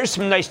 There is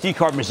some nice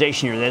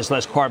decarbonization here. There's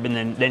less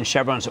carbon than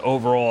Chevron's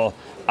overall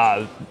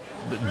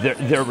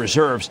their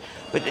reserves.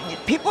 But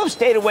people have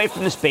stayed away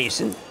from this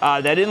basin.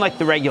 They didn't like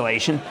the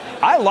regulation.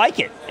 I like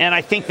it. And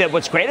I think that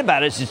what's great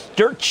about it is it's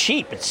dirt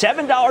cheap. It's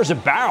 $7 a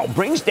barrel.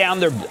 Brings down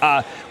their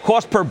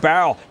cost per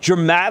barrel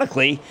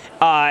dramatically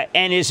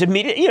and is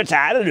immediate. It's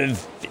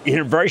additive in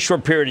a very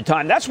short period of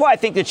time. That's why I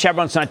think that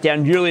Chevron's not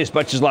down nearly as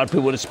much as a lot of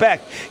people would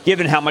expect,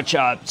 given how much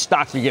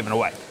stock they're giving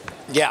away.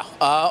 Yeah,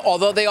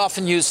 although they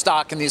often use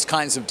stock in these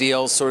kinds of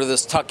deals, sort of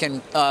this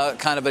tuck-in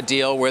kind of a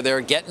deal where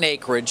they're getting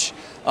acreage,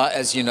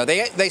 as you know.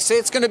 They say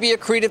it's going to be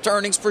accretive to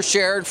earnings per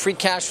share, free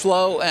cash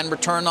flow, and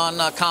return on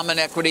common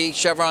equity.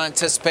 Chevron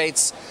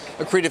anticipates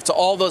accretive to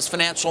all those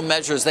financial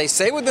measures. They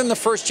say within the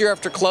first year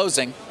after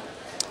closing,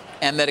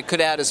 and that it could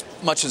add as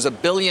much as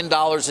 $1 billion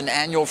in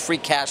annual free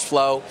cash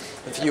flow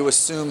if you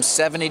assume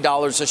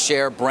 $70 a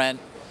share Brent.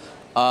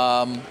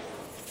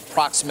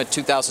 Approximate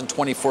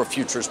 2024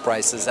 futures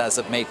prices as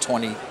of May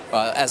 20,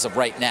 as of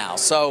right now.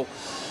 So,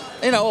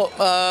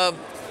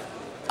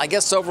 I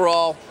guess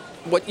overall,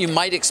 what you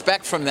might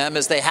expect from them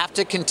is they have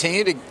to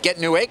continue to get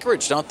new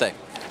acreage, don't they?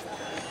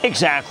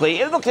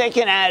 Exactly. Look, they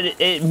can add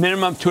a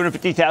minimum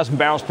 250,000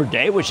 barrels per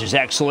day, which is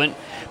excellent.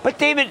 But,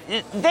 David,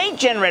 they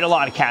generate a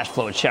lot of cash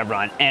flow at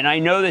Chevron, and I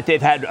know that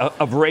they've had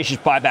a voracious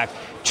buyback.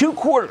 2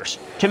 quarters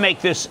to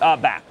make this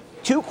back.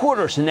 2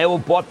 quarters, and they will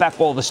bought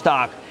back all the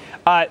stock.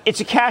 It's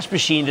a cash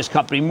machine, this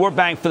company, more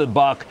bang for the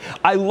buck.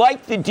 I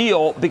like the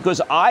deal because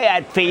I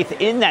had faith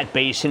in that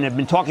basin. I've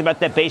been talking about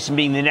that basin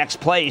being the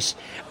next place.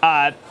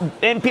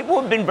 And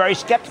people have been very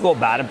skeptical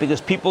about it because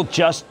people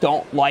just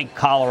don't like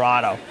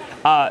Colorado.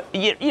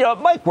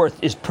 Mike Wirth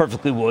is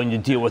perfectly willing to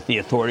deal with the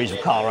authorities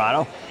of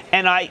Colorado.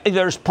 And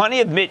there's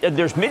plenty of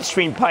there's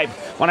midstream pipe.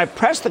 When I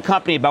press the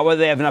company about whether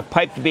they have enough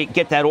pipe to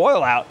get that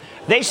oil out,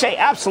 they say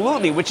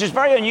absolutely, which is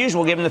very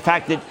unusual given the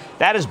fact that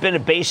that has been a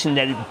basin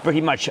that has pretty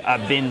much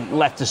been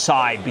left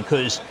aside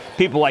because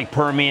people like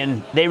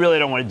Permian, they really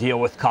don't want to deal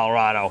with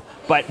Colorado.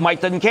 But Mike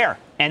doesn't care,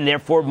 and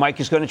therefore Mike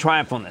is going to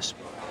triumph on this.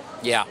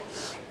 Yeah.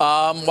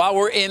 While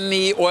we're in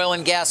the oil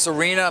and gas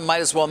arena, I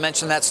might as well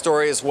mention that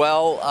story as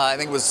well. I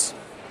think it was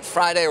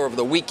Friday or over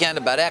the weekend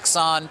about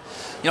Exxon.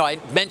 I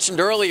mentioned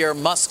earlier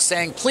Musk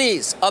saying,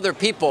 please, other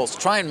people,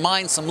 try and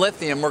mine some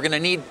lithium. We're going to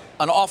need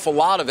an awful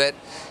lot of it.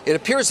 It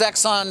appears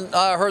Exxon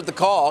heard the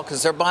call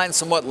because they're buying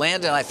some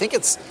land in, I think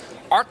it's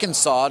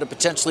Arkansas, to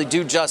potentially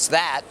do just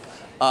that.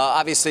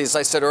 Obviously, as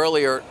I said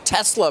earlier,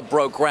 Tesla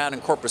broke ground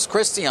in Corpus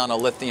Christi on a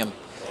lithium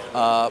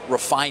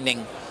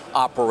refining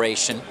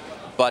operation.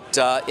 But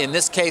in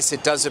this case,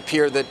 it does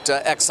appear that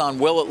Exxon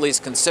will at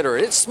least consider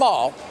it. It's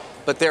small,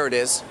 but there it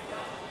is.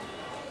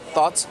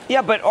 Thoughts?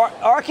 Yeah, but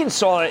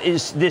Arkansas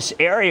is this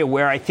area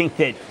where I think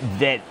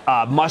that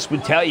Musk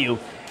would tell you,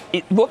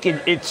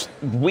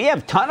 we have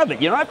a ton of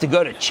it. You don't have to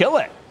go to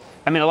Chile.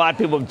 I mean, a lot of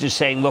people are just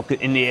saying, look,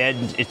 in the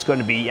end, it's going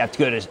to be, you have to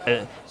go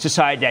to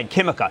Sociedad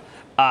Química.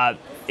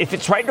 If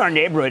it's right in our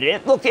neighborhood,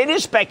 it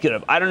is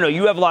speculative. I don't know.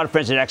 You have a lot of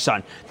friends at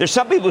Exxon. There's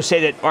some people who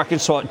say that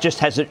Arkansas just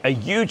has a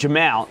huge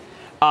amount.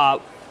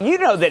 You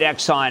know that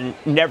Exxon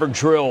never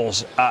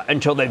drills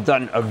until they've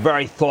done a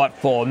very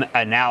thoughtful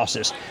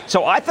analysis.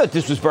 So I thought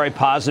this was very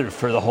positive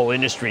for the whole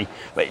industry.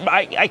 But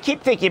I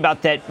keep thinking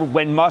about that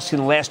when Musk in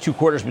the last 2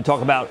 quarters been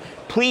talking about,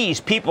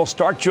 please, people,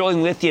 start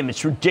drilling lithium.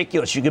 It's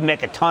ridiculous. You can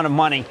make a ton of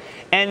money.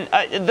 And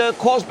the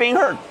call's being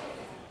heard.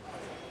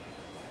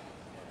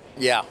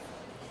 Yeah.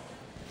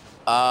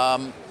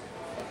 I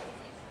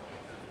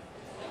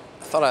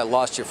thought I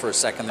lost you for a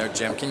second there,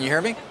 Jim. Can you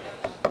hear me?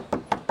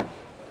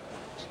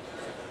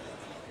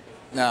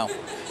 No.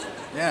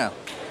 Yeah.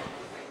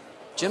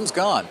 Jim's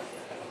gone.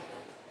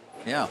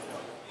 Yeah.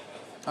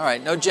 All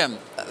right, no Jim.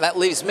 That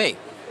leaves me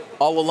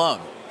all alone.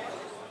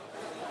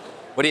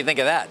 What do you think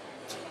of that?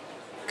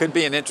 Could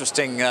be an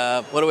interesting,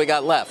 what do we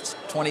got left?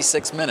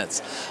 26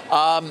 minutes.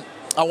 I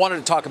wanted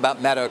to talk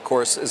about Meta, of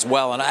course, as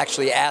well, and I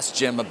actually asked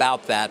Jim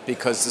about that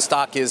because the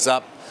stock is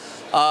up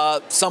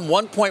some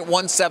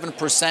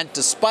 1.17%,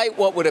 despite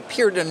what would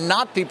appear to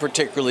not be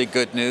particularly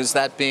good news,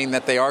 that being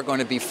that they are going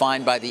to be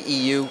fined by the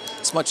EU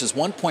as much as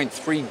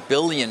 $1.3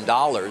 billion.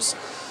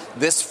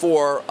 This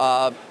for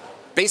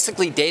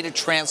basically data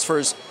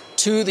transfers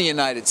to the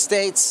United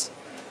States.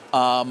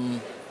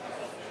 Nonetheless,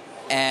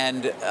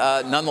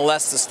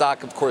 the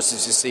stock, of course,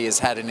 as you see, has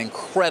had an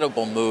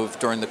incredible move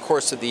during the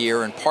course of the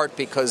year, in part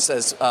because,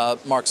 as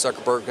Mark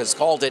Zuckerberg has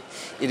called it,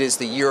 it is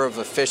the year of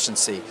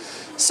efficiency.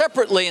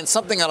 Separately, and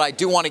something that I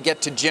do want to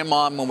get to Jim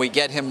on when we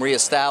get him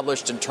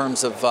reestablished in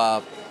terms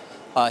of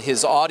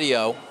his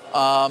audio,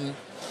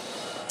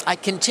 I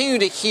continue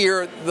to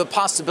hear the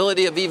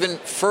possibility of even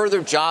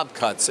further job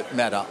cuts at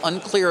Meta.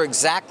 Unclear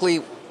exactly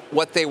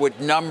what they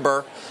would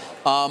number.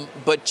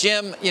 But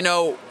Jim, you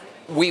know,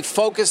 we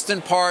focused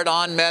in part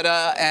on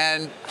Meta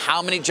and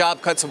how many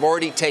job cuts have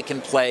already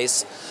taken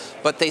place,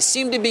 but they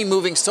seem to be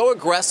moving so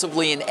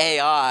aggressively in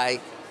AI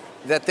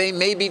that they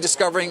may be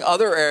discovering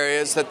other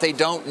areas that they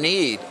don't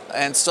need.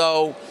 And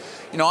so,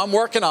 you know, I'm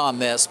working on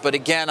this, but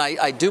again,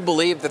 I do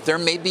believe that there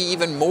may be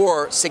even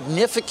more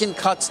significant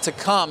cuts to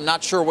come.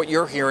 Not sure what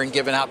you're hearing,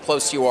 given how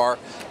close you are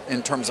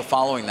in terms of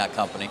following that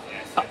company.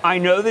 I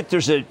know that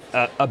there's a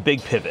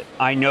big pivot.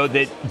 I know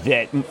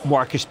that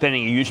Mark is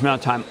spending a huge amount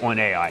of time on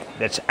AI.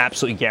 That's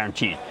absolutely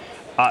guaranteed.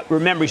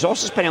 Remember, he's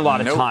also spending a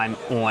lot of time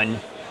on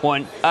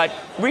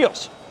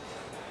Reels.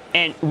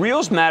 And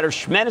Reels matters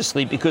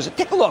tremendously because,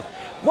 take a look,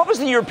 what was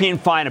the European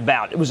fine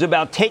about? It was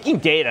about taking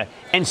data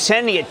and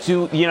sending it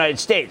to the United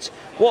States.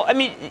 Well, I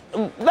mean,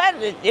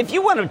 if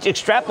you want to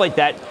extrapolate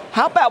that,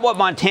 how about what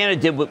Montana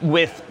did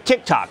with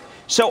TikTok?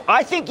 So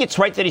I think it's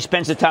right that he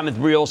spends the time with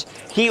Reels.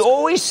 He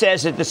always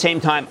says at the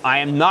same time, I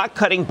am not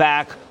cutting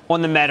back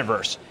on the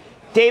metaverse.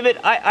 David,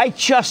 I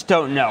just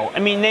don't know. I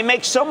mean, they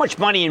make so much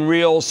money in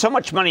Reels, so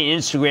much money in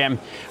Instagram.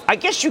 I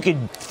guess you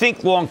could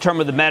think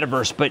long-term of the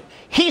metaverse, but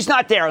he's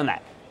not there on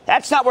that.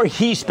 That's not where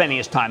he's spending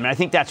his time, and I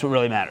think that's what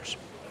really matters.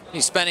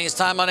 He's spending his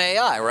time on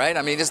AI, right?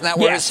 I mean, isn't that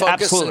where his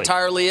focus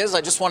entirely is?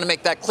 I just want to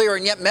make that clear.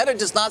 And yet Meta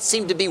does not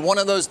seem to be one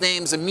of those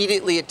names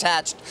immediately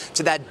attached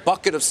to that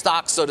bucket of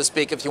stocks, so to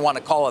speak, if you want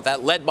to call it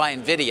that, led by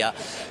NVIDIA,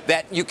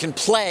 that you can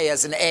play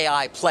as an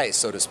AI play,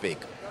 so to speak.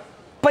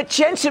 But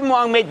Jensen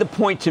Huang made the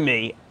point to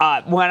me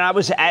when I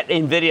was at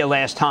NVIDIA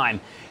last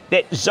time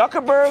that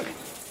Zuckerberg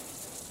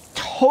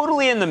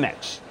totally in the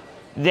mix.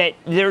 That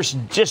there's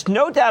just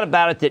no doubt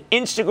about it that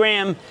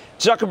Instagram,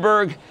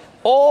 Zuckerberg,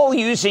 all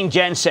using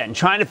Jensen,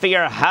 trying to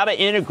figure out how to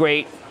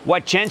integrate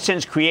what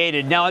Jensen's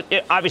created. Now,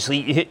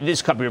 obviously,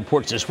 this company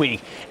reports this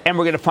week, and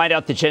we're going to find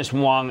out that Jensen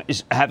Huang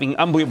is having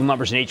unbelievable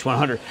numbers in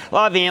H100. A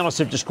lot of the analysts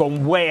have just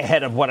gone way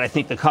ahead of what I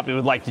think the company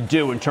would like to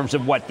do in terms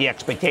of what the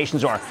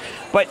expectations are.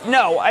 But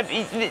no,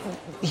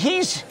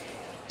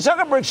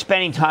 Zuckerberg's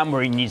spending time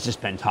where he needs to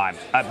spend time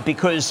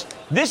because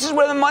this is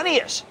where the money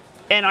is.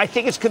 And I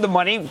think it's the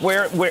money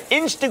where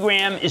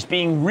Instagram is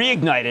being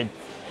reignited.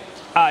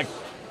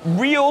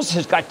 Reels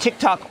has got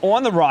TikTok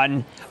on the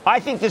run.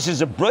 I think this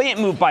is a brilliant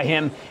move by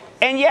him.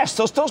 And yes,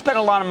 they'll still spend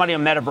a lot of money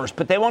on Metaverse,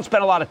 but they won't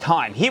spend a lot of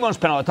time. He won't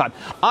spend a lot of time.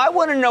 I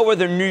want to know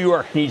whether New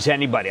York needs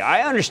anybody.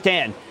 I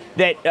understand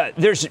that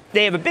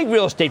they have a big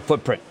real estate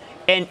footprint.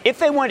 And if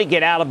they want to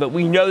get out of it,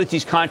 we know that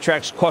these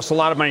contracts cost a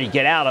lot of money to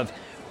get out of.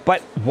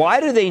 But why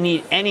do they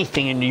need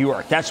anything in New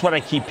York? That's what I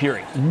keep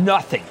hearing.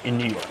 Nothing in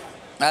New York.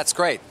 That's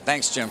great.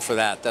 Thanks, Jim, for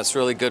that. That's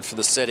really good for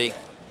the city.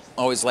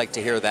 Always like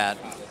to hear that.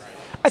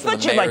 I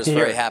thought you'd like to hear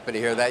it. Very happy to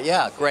hear that.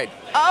 Yeah, great.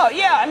 Oh,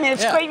 yeah. I mean,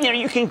 it's great. You know,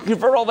 you can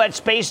convert all that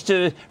space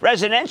to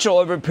residential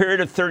over a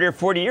period of 30 or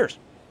 40 years.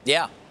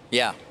 Yeah.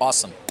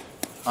 Awesome.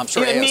 I'm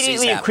sure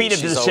immediately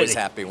accretive to the city. She's always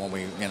happy when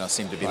we,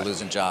 seem to be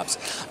losing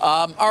jobs.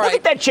 All right. Look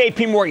at that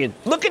J.P. Morgan.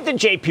 Look at the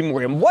J.P.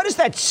 Morgan. What does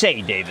that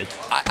say, David?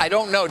 I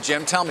don't know,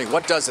 Jim. Tell me.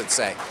 What does it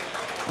say?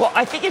 Well,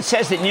 I think it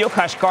says that Neil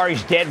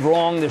Kashkari's dead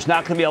wrong. There's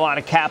not going to be a lot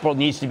of capital that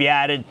needs to be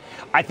added.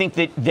 I think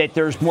that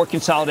there's more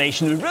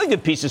consolidation. There's a really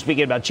good piece this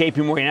weekend about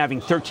J.P. Morgan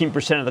having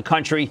 13% of the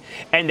country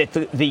and that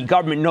the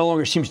government no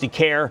longer seems to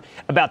care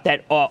about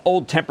that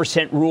old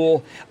 10%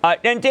 rule.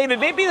 And, David,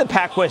 maybe the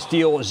PacWest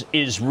deal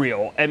is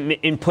real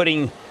in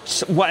putting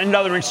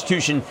another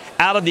institution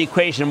out of the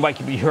equation and what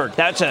could be hurt.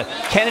 That's a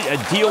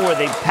deal where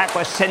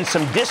PacWest sends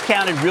some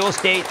discounted real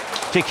estate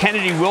to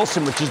Kennedy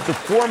Wilson, which is the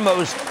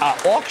foremost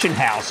auction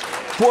house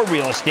for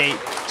real estate.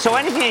 So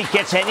anything that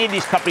gets any of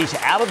these companies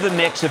out of the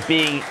mix of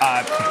being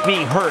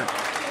hurt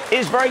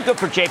is very good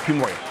for J.P.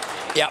 Morgan.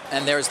 Yeah,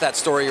 and there's that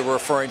story you're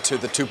referring to,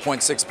 the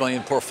 $2.6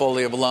 billion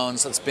portfolio of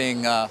loans that's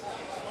being at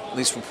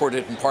least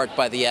reported in part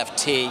by the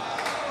FT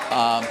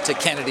to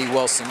Kennedy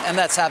Wilson, and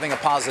that's having a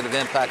positive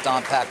impact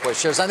on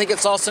PacWest shares. I think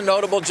it's also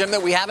notable, Jim,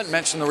 that we haven't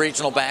mentioned the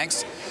regional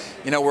banks.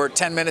 We're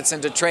 10 minutes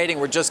into trading.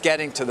 We're just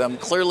getting to them.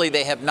 Clearly,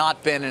 they have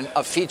not been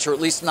a feature, at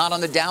least not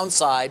on the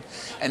downside,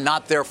 and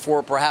not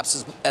therefore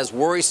perhaps as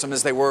worrisome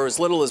as they were as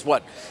little as,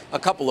 a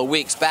couple of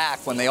weeks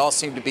back when they all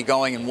seemed to be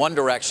going in one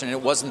direction, and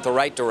it wasn't the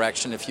right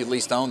direction if you at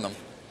least own them.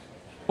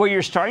 Well,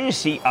 you're starting to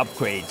see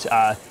upgrades.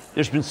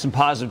 There's been some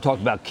positive talk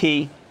about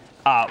Key.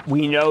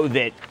 We know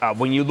that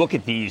when you look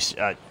at these,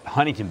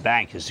 Huntington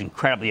Bank is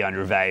incredibly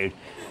undervalued.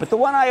 But the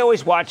one I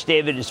always watch,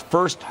 David, is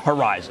First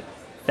Horizon.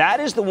 That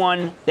is the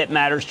one that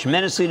matters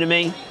tremendously to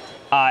me.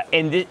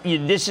 And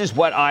this is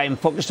what I'm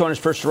focused on is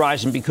First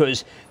Horizon,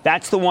 because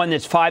that's the one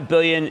that's $5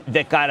 billion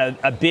that got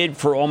a bid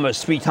for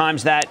almost 3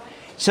 times that.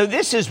 So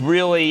this is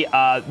really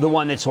the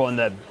one that's on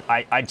the,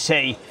 I'd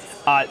say,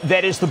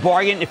 that is the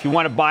bargain if you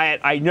want to buy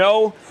it. I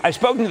know I've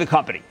spoken to the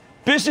company.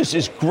 Business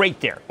is great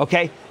there,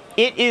 okay?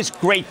 It is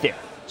great there.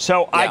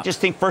 So yeah. I just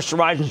think First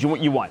Horizon is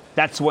what you want.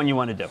 That's the one you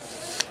want to do.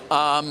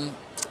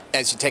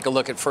 As you take a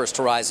look at First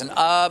Horizon,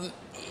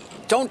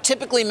 don't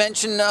typically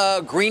mention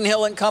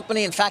Greenhill and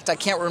Company. In fact, I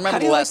can't remember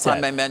the last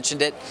time I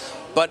mentioned it.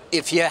 But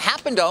if you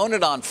happen to own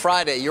it on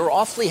Friday, you're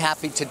awfully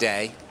happy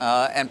today.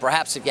 And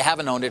perhaps if you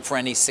haven't owned it for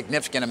any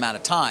significant amount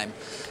of time,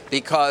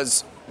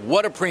 because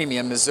what a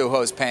premium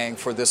Mizuho is paying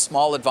for this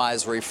small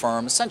advisory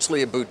firm,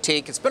 essentially a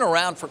boutique. It's been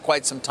around for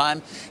quite some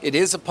time. It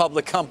is a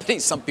public company.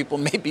 Some people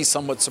may be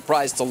somewhat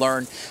surprised to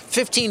learn.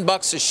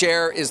 $15 a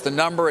share is the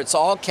number. It's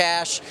all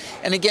cash.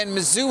 And again,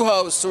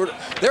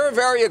 Mizuho, they're a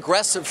very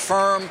aggressive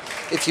firm.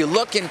 If you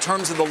look in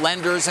terms of the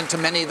lenders into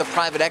many of the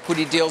private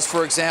equity deals,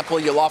 for example,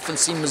 you'll often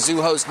see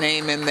Mizuho's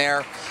name in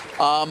there.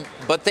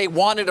 But they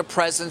wanted a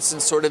presence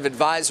in sort of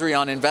advisory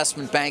on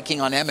investment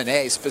banking, on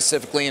M&A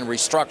specifically, and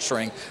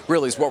restructuring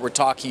really is what we're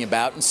talking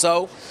about. And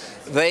so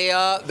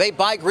they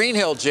buy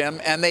Greenhill, Jim,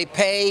 and they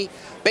pay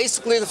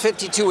basically the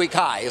 52-week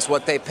high is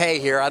what they pay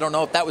here. I don't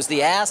know if that was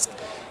the ask,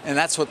 and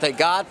that's what they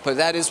got, but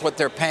that is what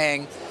they're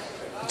paying.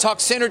 Talk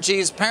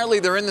synergies. Apparently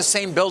they're in the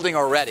same building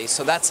already,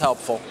 so that's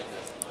helpful.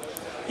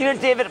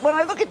 David, when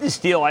I look at this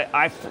deal,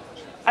 I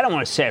don't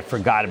want to say I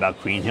forgot about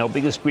Greenhill,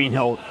 because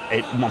Greenhill,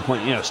 at one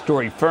point, a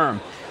storied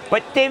firm.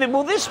 But, David,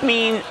 will this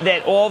mean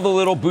that all the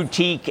little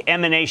boutique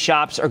M&A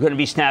shops are going to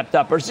be snapped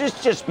up? Or is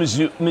this just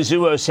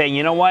Mizuho saying,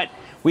 you know what,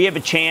 we have a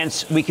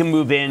chance, we can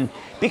move in?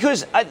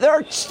 Because there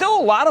are still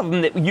a lot of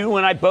them that you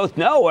and I both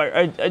know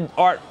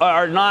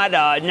are not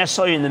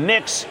necessarily in the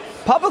mix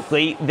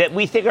publicly that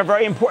we think are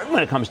very important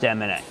when it comes to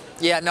M&A.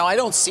 Yeah, no, I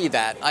don't see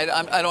that. I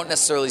don't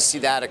necessarily see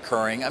that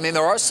occurring. I mean,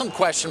 there are some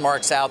question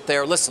marks out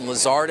there. Listen,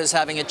 Lazard is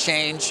having a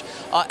change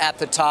at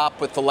the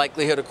top with the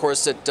likelihood, of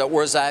course, that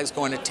Warzag is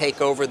going to take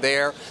over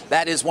there.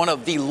 That is one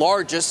of the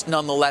largest,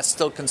 nonetheless,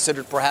 still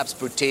considered perhaps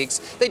boutiques.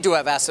 They do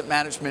have asset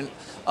management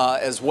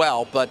as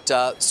well, but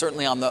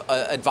certainly on the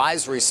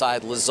advisory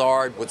side,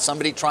 Lazard, would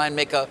somebody try and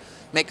make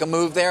a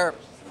move there?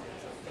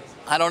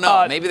 I don't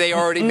know. Maybe they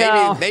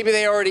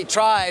already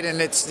tried and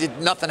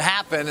nothing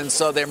happened, and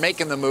so they're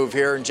making the move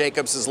here. And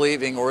Jacobs is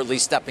leaving, or at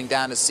least stepping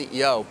down as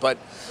CEO. But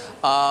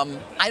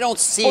I don't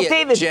see it,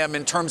 David, Jim,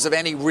 in terms of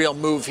any real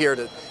move here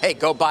to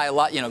go buy a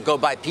lot. Go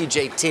buy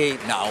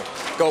PJT. No,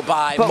 go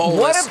buy. But Moelis,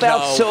 what about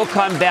no.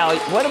 Silicon Valley?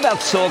 What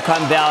about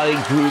Silicon Valley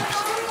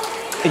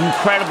Group's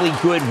incredibly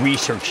good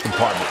research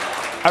department?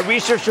 A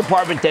research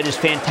department that is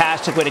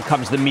fantastic when it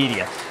comes to the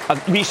media.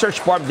 A research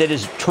department that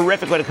is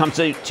terrific when it comes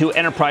to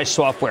enterprise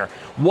software.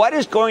 What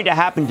is going to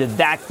happen to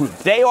that group?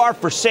 They are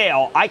for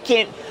sale.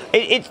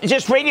 It's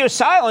just radio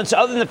silence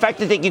other than the fact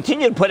that they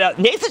continue to put out,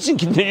 Nathanson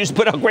continues to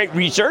put out great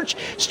research.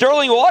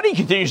 Sterling Audi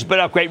continues to put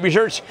out great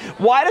research.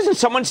 Why doesn't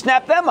someone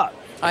snap them up?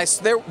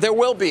 There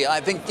will be. I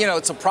think,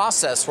 it's a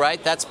process,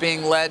 right? That's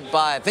being led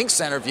by, I think,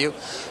 Centerview.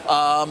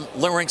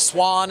 Leerink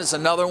Swann is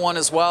another one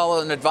as well,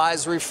 an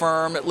advisory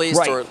firm at least.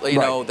 Right,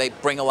 or, they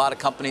bring a lot of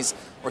companies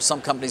or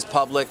some companies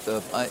public.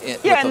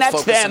 And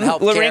that's them.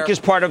 Leerink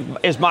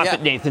is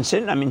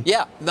Moffitt-Nathanson.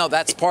 Yeah, no,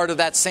 that's part of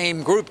that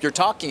same group you're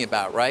talking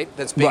about, right?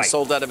 That's being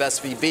sold out of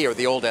SVB or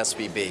the old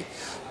SVB.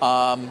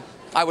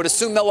 I would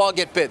assume they'll all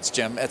get bids,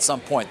 Jim, at some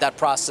point. That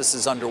process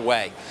is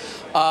underway.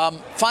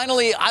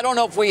 Finally, I don't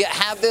know if we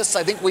have this.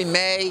 I think we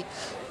may.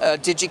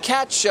 Did you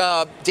catch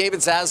David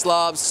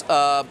Zaslav's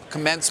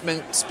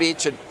commencement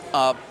speech at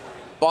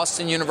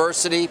Boston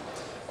University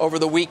over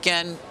the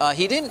weekend?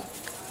 He didn't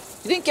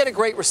get a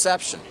great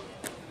reception.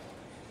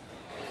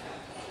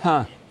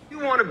 Huh. If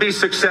you want to be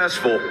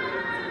successful,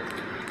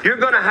 you're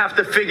going to have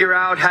to figure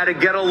out how to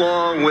get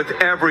along with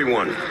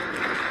everyone.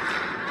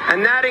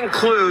 And that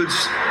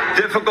includes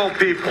difficult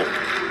people.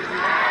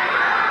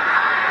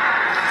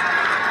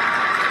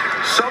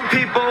 Some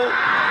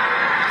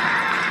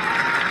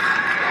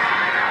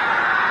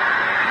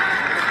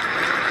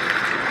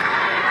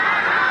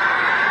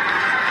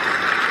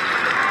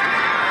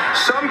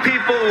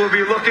people will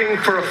be looking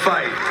for a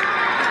fight.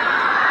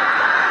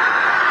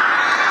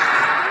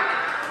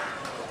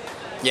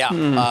 Yeah,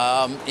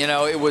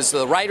 it was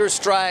the writer's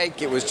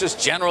strike. It was just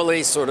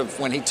generally sort of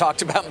when he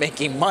talked about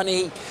making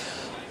money.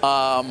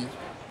 I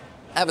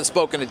haven't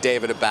spoken to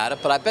David about it,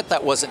 but I bet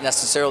that wasn't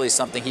necessarily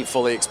something he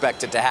fully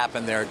expected to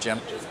happen there, Jim.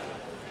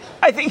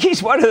 I think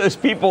he's one of those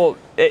people.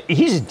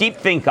 He's a deep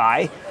think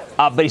guy,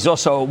 but he's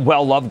also a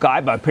well-loved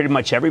guy by pretty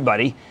much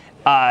everybody.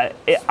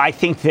 I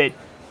think that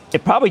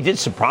it probably did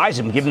surprise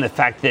him, given the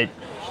fact that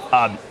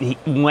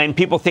when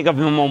people think of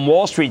him on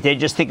Wall Street, they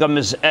just think of him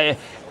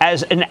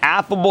as an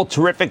affable,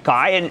 terrific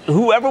guy and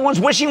who everyone's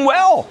wishing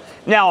well.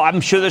 Now, I'm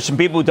sure there's some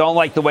people who don't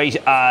like the way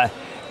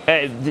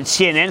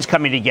CNN's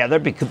coming together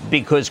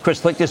because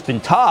Chris Licht's been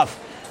tough,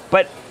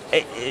 but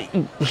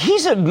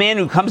he's a man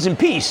who comes in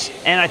peace,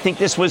 and I think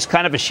this was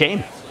kind of a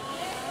shame.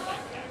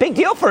 Big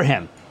deal for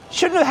him.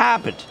 Shouldn't have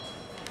happened.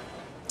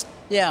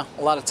 Yeah,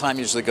 a lot of time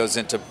usually goes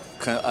into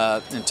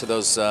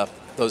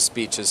those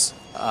speeches.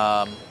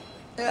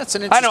 Yeah, it's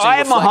an interesting I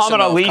had Muhammad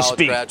Ali college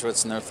speak.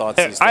 Graduates and their thoughts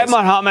these days. I had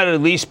Muhammad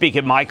Ali speak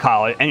at my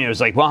college, and it was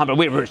like, Muhammad,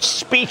 we were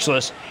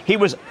speechless. He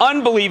was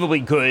unbelievably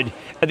good.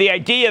 The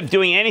idea of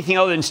doing anything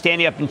other than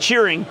standing up and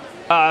cheering,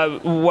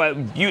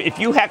 if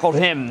you heckled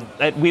him,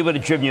 we would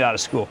have driven you out of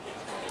school.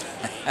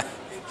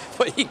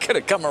 But he could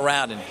have come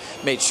around and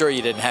made sure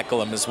you didn't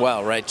heckle him as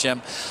well, right,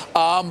 Jim?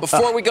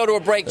 Before we go to a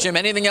break, Jim,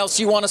 anything else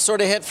you want to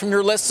sort of hit from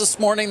your list this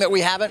morning that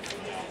we haven't?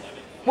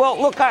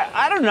 Well, look,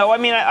 I don't know. I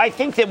mean, I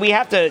think that we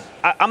have to.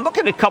 I'm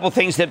looking at a couple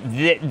things that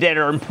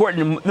are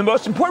important. The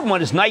most important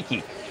one is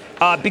Nike,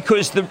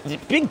 because the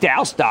big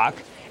Dow stock.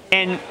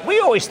 And we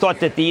always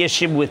thought that the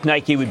issue with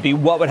Nike would be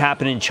what would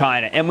happen in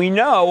China. And we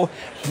know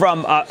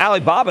from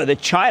Alibaba that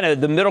China,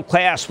 the middle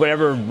class,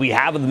 whatever we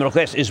have in the middle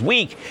class, is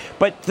weak.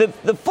 But the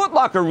Foot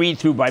Locker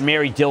read-through by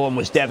Mary Dillon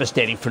was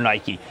devastating for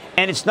Nike.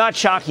 And it's not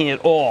shocking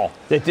at all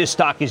that this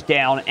stock is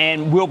down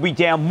and will be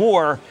down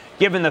more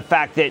given the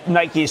fact that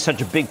Nike is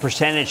such a big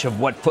percentage of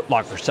what Foot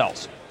Locker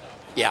sells.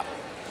 Yeah.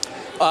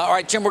 All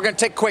right, Jim, we're going to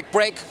take a quick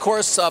break. Of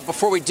course,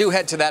 before we do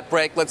head to that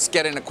break, let's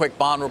get in a quick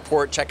bond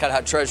report, check out how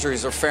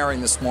treasuries are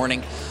faring this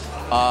morning.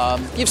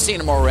 You've seen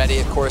them already,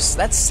 of course.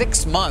 That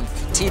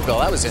 6-month T-bill,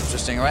 that was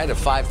interesting, right? A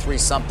 5.3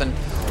 something.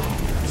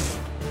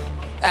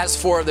 As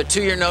for the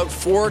 2-year note,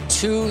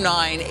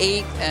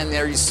 4.298, and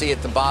there you see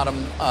at the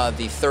bottom,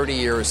 the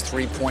 30-year is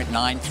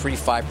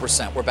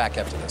 3.935%. We're back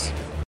after this.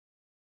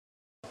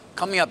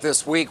 Coming up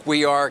this week,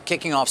 we are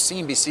kicking off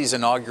CNBC's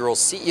inaugural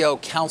CEO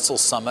Council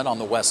Summit on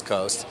the West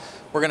Coast.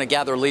 We're going to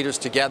gather leaders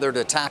together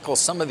to tackle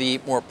some of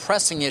the more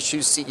pressing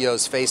issues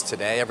CEOs face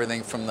today,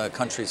 everything from the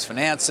country's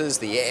finances,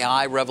 the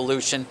AI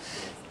revolution,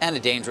 and a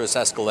dangerous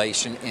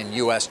escalation in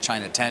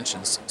U.S.-China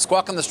tensions.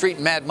 Squawk on the Street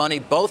and Mad Money,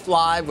 both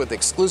live with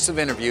exclusive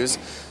interviews.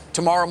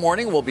 Tomorrow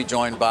morning, we'll be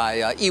joined by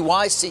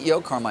EY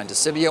CEO Carmine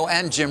DeCivio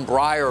and Jim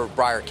Breyer of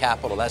Breyer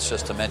Capital. That's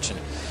just to mention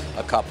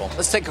a couple.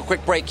 Let's take a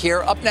quick break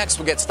here. Up next,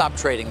 we'll get Stop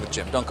Trading with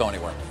Jim. Don't go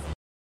anywhere.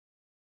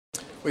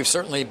 We've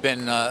certainly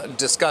been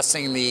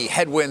discussing the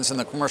headwinds in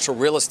the commercial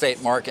real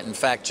estate market. In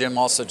fact, Jim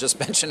also just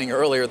mentioning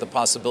earlier the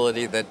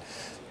possibility that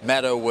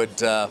Meta would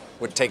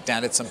take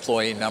down its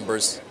employee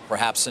numbers,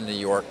 perhaps in New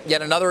York.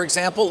 Yet another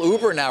example,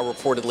 Uber now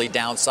reportedly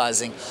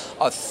downsizing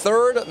a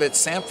third of its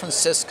San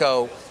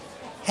Francisco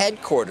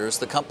headquarters.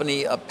 The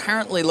company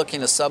apparently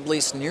looking to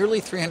sublease nearly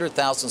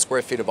 300,000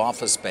 square feet of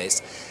office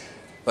space.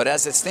 But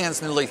as it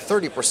stands, nearly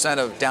 30%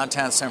 of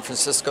downtown San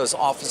Francisco's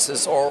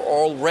offices are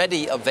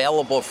already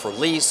available for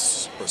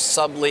lease or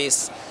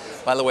sublease.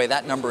 By the way,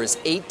 that number is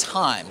 8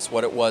 times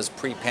what it was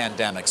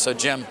pre-pandemic. So,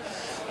 Jim,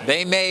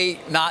 they may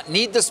not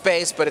need the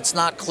space, but it's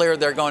not clear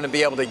they're going to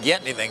be able to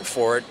get anything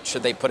for it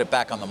should they put it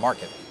back on the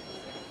market.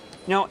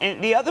 No,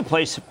 and the other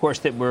place, of course,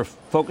 that we're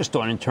focused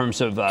on in terms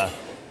of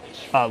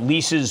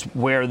leases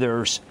where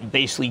there's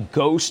basically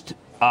ghost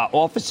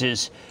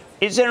offices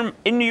is in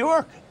New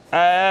York.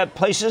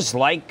 Places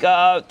like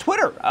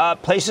Twitter,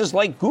 places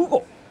like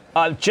Google,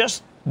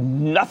 just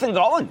nothing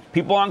going.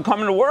 People aren't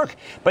coming to work.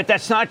 But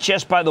that's not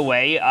just, by the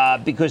way,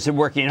 because they're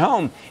working at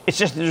home. It's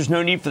just that there's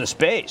no need for the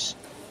space.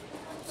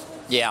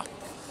 Yeah.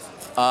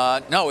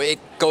 No, it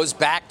goes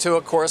back to,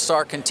 of course,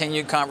 our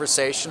continued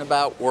conversation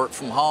about work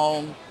from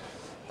home,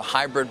 the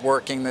hybrid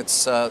working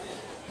that's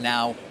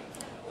now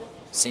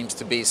seems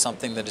to be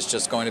something that is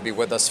just going to be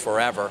with us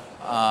forever.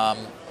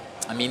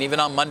 I mean, even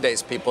on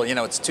Mondays, people,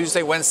 it's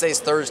Tuesday, Wednesdays,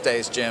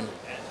 Thursdays, Jim,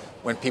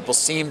 when people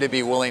seem to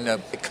be willing to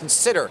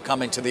consider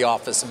coming to the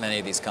office in many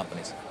of these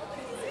companies.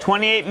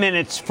 28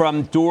 minutes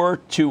from door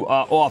to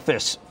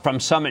office from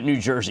Summit, New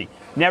Jersey.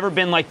 Never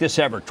been like this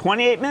ever.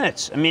 28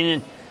 minutes. I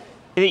mean,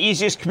 the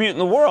easiest commute in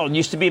the world.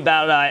 Used to be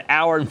about an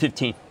hour and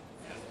 15.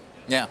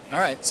 Yeah. All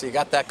right. So you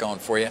got that going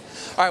for you.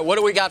 All right. What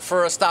do we got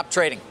for Stop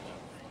Trading?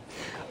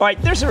 All right,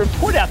 there's a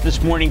report out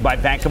this morning by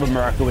Bank of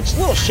America, which is a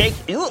little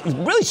shaky,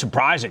 really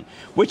surprising,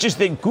 which is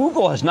that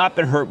Google has not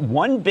been hurt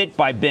one bit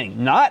by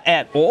Bing. Not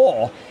at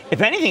all.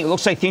 If anything, it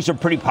looks like things are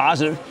pretty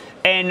positive.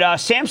 And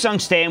Samsung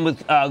staying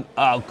with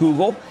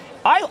Google.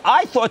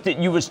 I thought that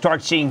you would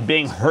start seeing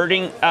Bing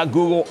hurting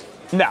Google.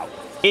 No,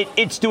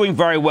 it's doing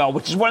very well,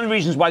 which is one of the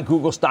reasons why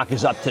Google stock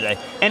is up today.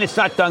 And it's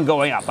not done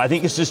going up. I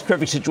think it's this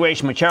terrific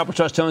situation when Charitable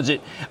Trust owns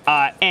it.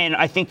 And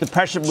I think the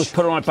pressure that was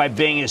put on it by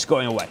Bing is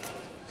going away.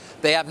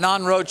 They have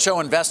non-roadshow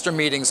investor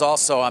meetings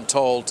also, I'm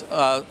told,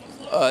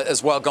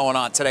 as well going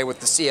on today with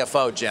the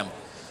CFO, Jim.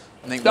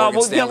 I think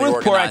Morgan Stanley Ruth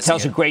Porat organizing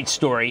tells it. a great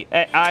story.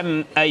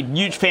 I'm a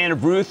huge fan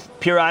of Ruth.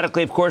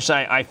 Periodically, of course,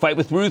 I fight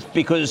with Ruth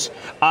because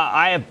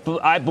I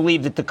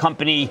believe that the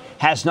company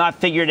has not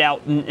figured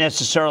out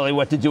necessarily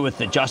what to do with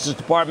the Justice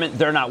Department.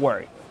 They're not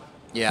worried.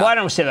 Yeah. Well, I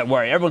don't say that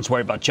worry. Everyone's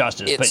worried about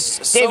justice. It's But,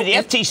 so David,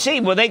 the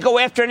FTC, will they go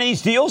after any of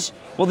these deals?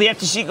 Will the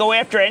FTC go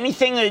after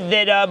anything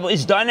that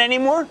is done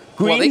anymore?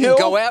 Well, they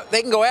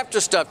can go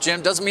after stuff,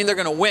 Jim. Doesn't mean they're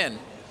going to win.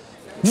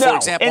 No. For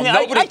example, And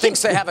nobody I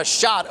thinks they have a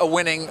shot of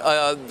winning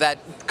that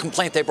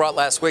complaint they brought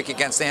last week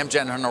against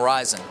Amgen and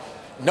Horizon.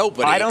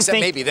 Nobody, except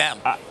maybe them.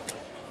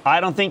 I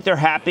don't think they're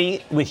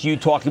happy with you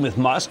talking with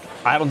Musk.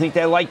 I don't think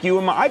they like you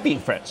and I being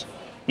friends.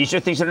 These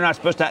are things that are not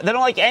supposed to happen. They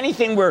don't like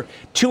anything where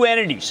two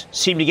entities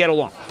seem to get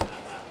along.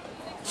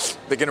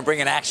 They're going to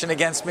bring an action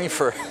against me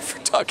for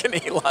talking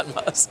to Elon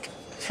Musk.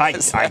 Why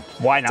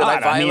not? Did I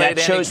violate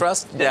that shows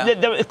antitrust?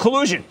 The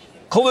collusion.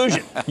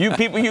 You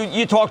people,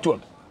 you talk to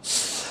them.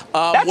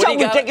 That's how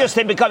ridiculous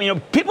they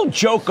become. People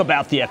joke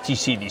about the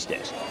FTC these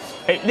days.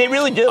 They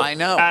really do. I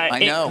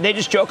know. They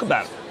just joke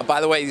about it. By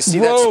the way, you see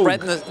that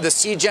spread in the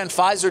Seagen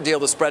Pfizer deal.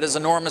 The spread is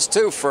enormous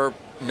too, for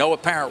no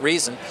apparent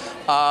reason.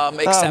 Oh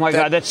my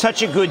God, that's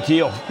such a good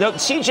deal.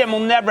 Seagen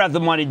will never have the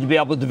money to be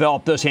able to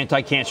develop those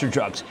anti-cancer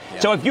drugs. Yeah.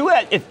 So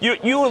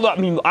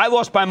I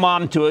lost my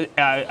mom to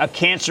a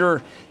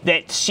cancer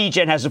that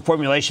Seagen has a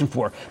formulation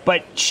for,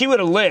 but she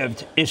would have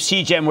lived if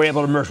Seagen were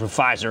able to merge with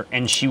Pfizer,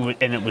 and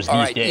it was all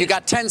these right, days. You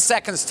got 10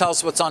 seconds. Tell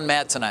us what's on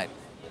Mad tonight.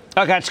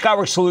 Okay, it's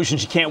Skyworks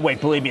Solutions. You can't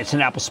wait. Believe me, it's an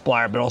Apple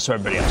supplier, but also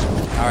everybody else.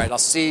 All right, we'll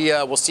see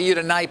you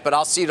tonight, but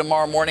I'll see you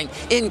tomorrow morning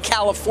in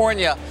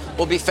California.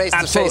 We'll be face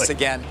to face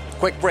again.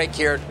 Quick break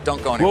here.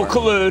 Don't go anywhere. We'll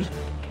collude.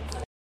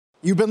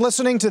 You've been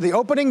listening to The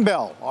Opening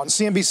Bell on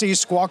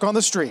CNBC's Squawk on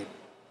the Street.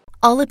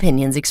 All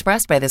opinions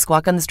expressed by the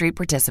Squawk on the Street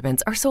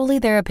participants are solely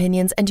their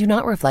opinions and do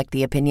not reflect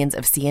the opinions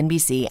of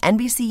CNBC,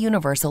 NBC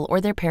Universal, or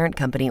their parent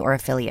company or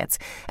affiliates,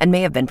 and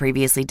may have been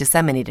previously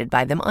disseminated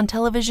by them on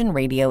television,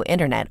 radio,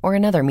 internet, or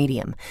another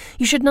medium.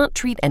 You should not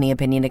treat any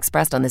opinion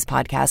expressed on this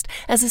podcast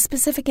as a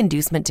specific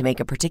inducement to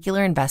make a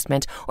particular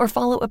investment or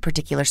follow a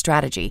particular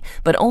strategy,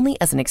 but only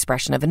as an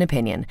expression of an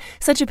opinion.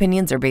 Such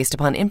opinions are based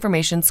upon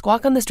information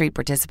Squawk on the Street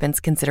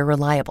participants consider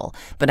reliable,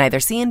 but neither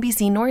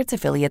CNBC nor its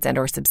affiliates and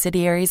or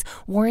subsidiaries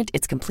warrant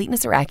its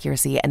completeness or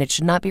accuracy, and it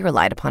should not be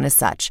relied upon as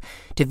such.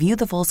 To view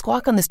the full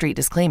Squawk on the Street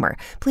disclaimer,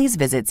 please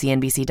visit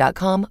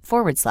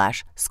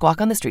cnbc.com/Squawk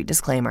on the Street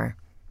disclaimer.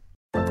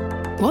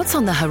 What's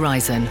on the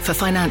horizon for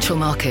financial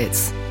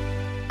markets?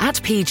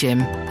 At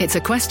PGIM, it's a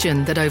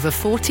question that over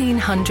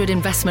 1,400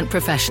 investment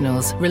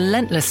professionals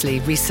relentlessly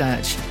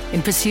research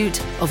in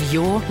pursuit of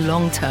your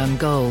long-term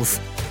goals.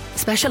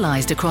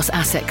 Specialized across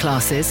asset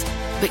classes,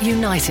 but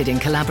united in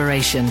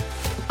collaboration,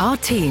 our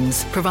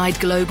teams provide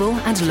global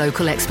and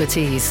local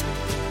expertise.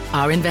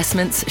 Our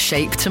investments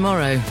shape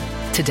tomorrow,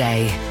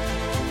 today.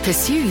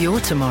 Pursue your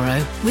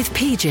tomorrow with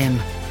PGIM,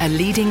 a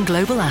leading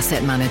global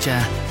asset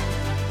manager.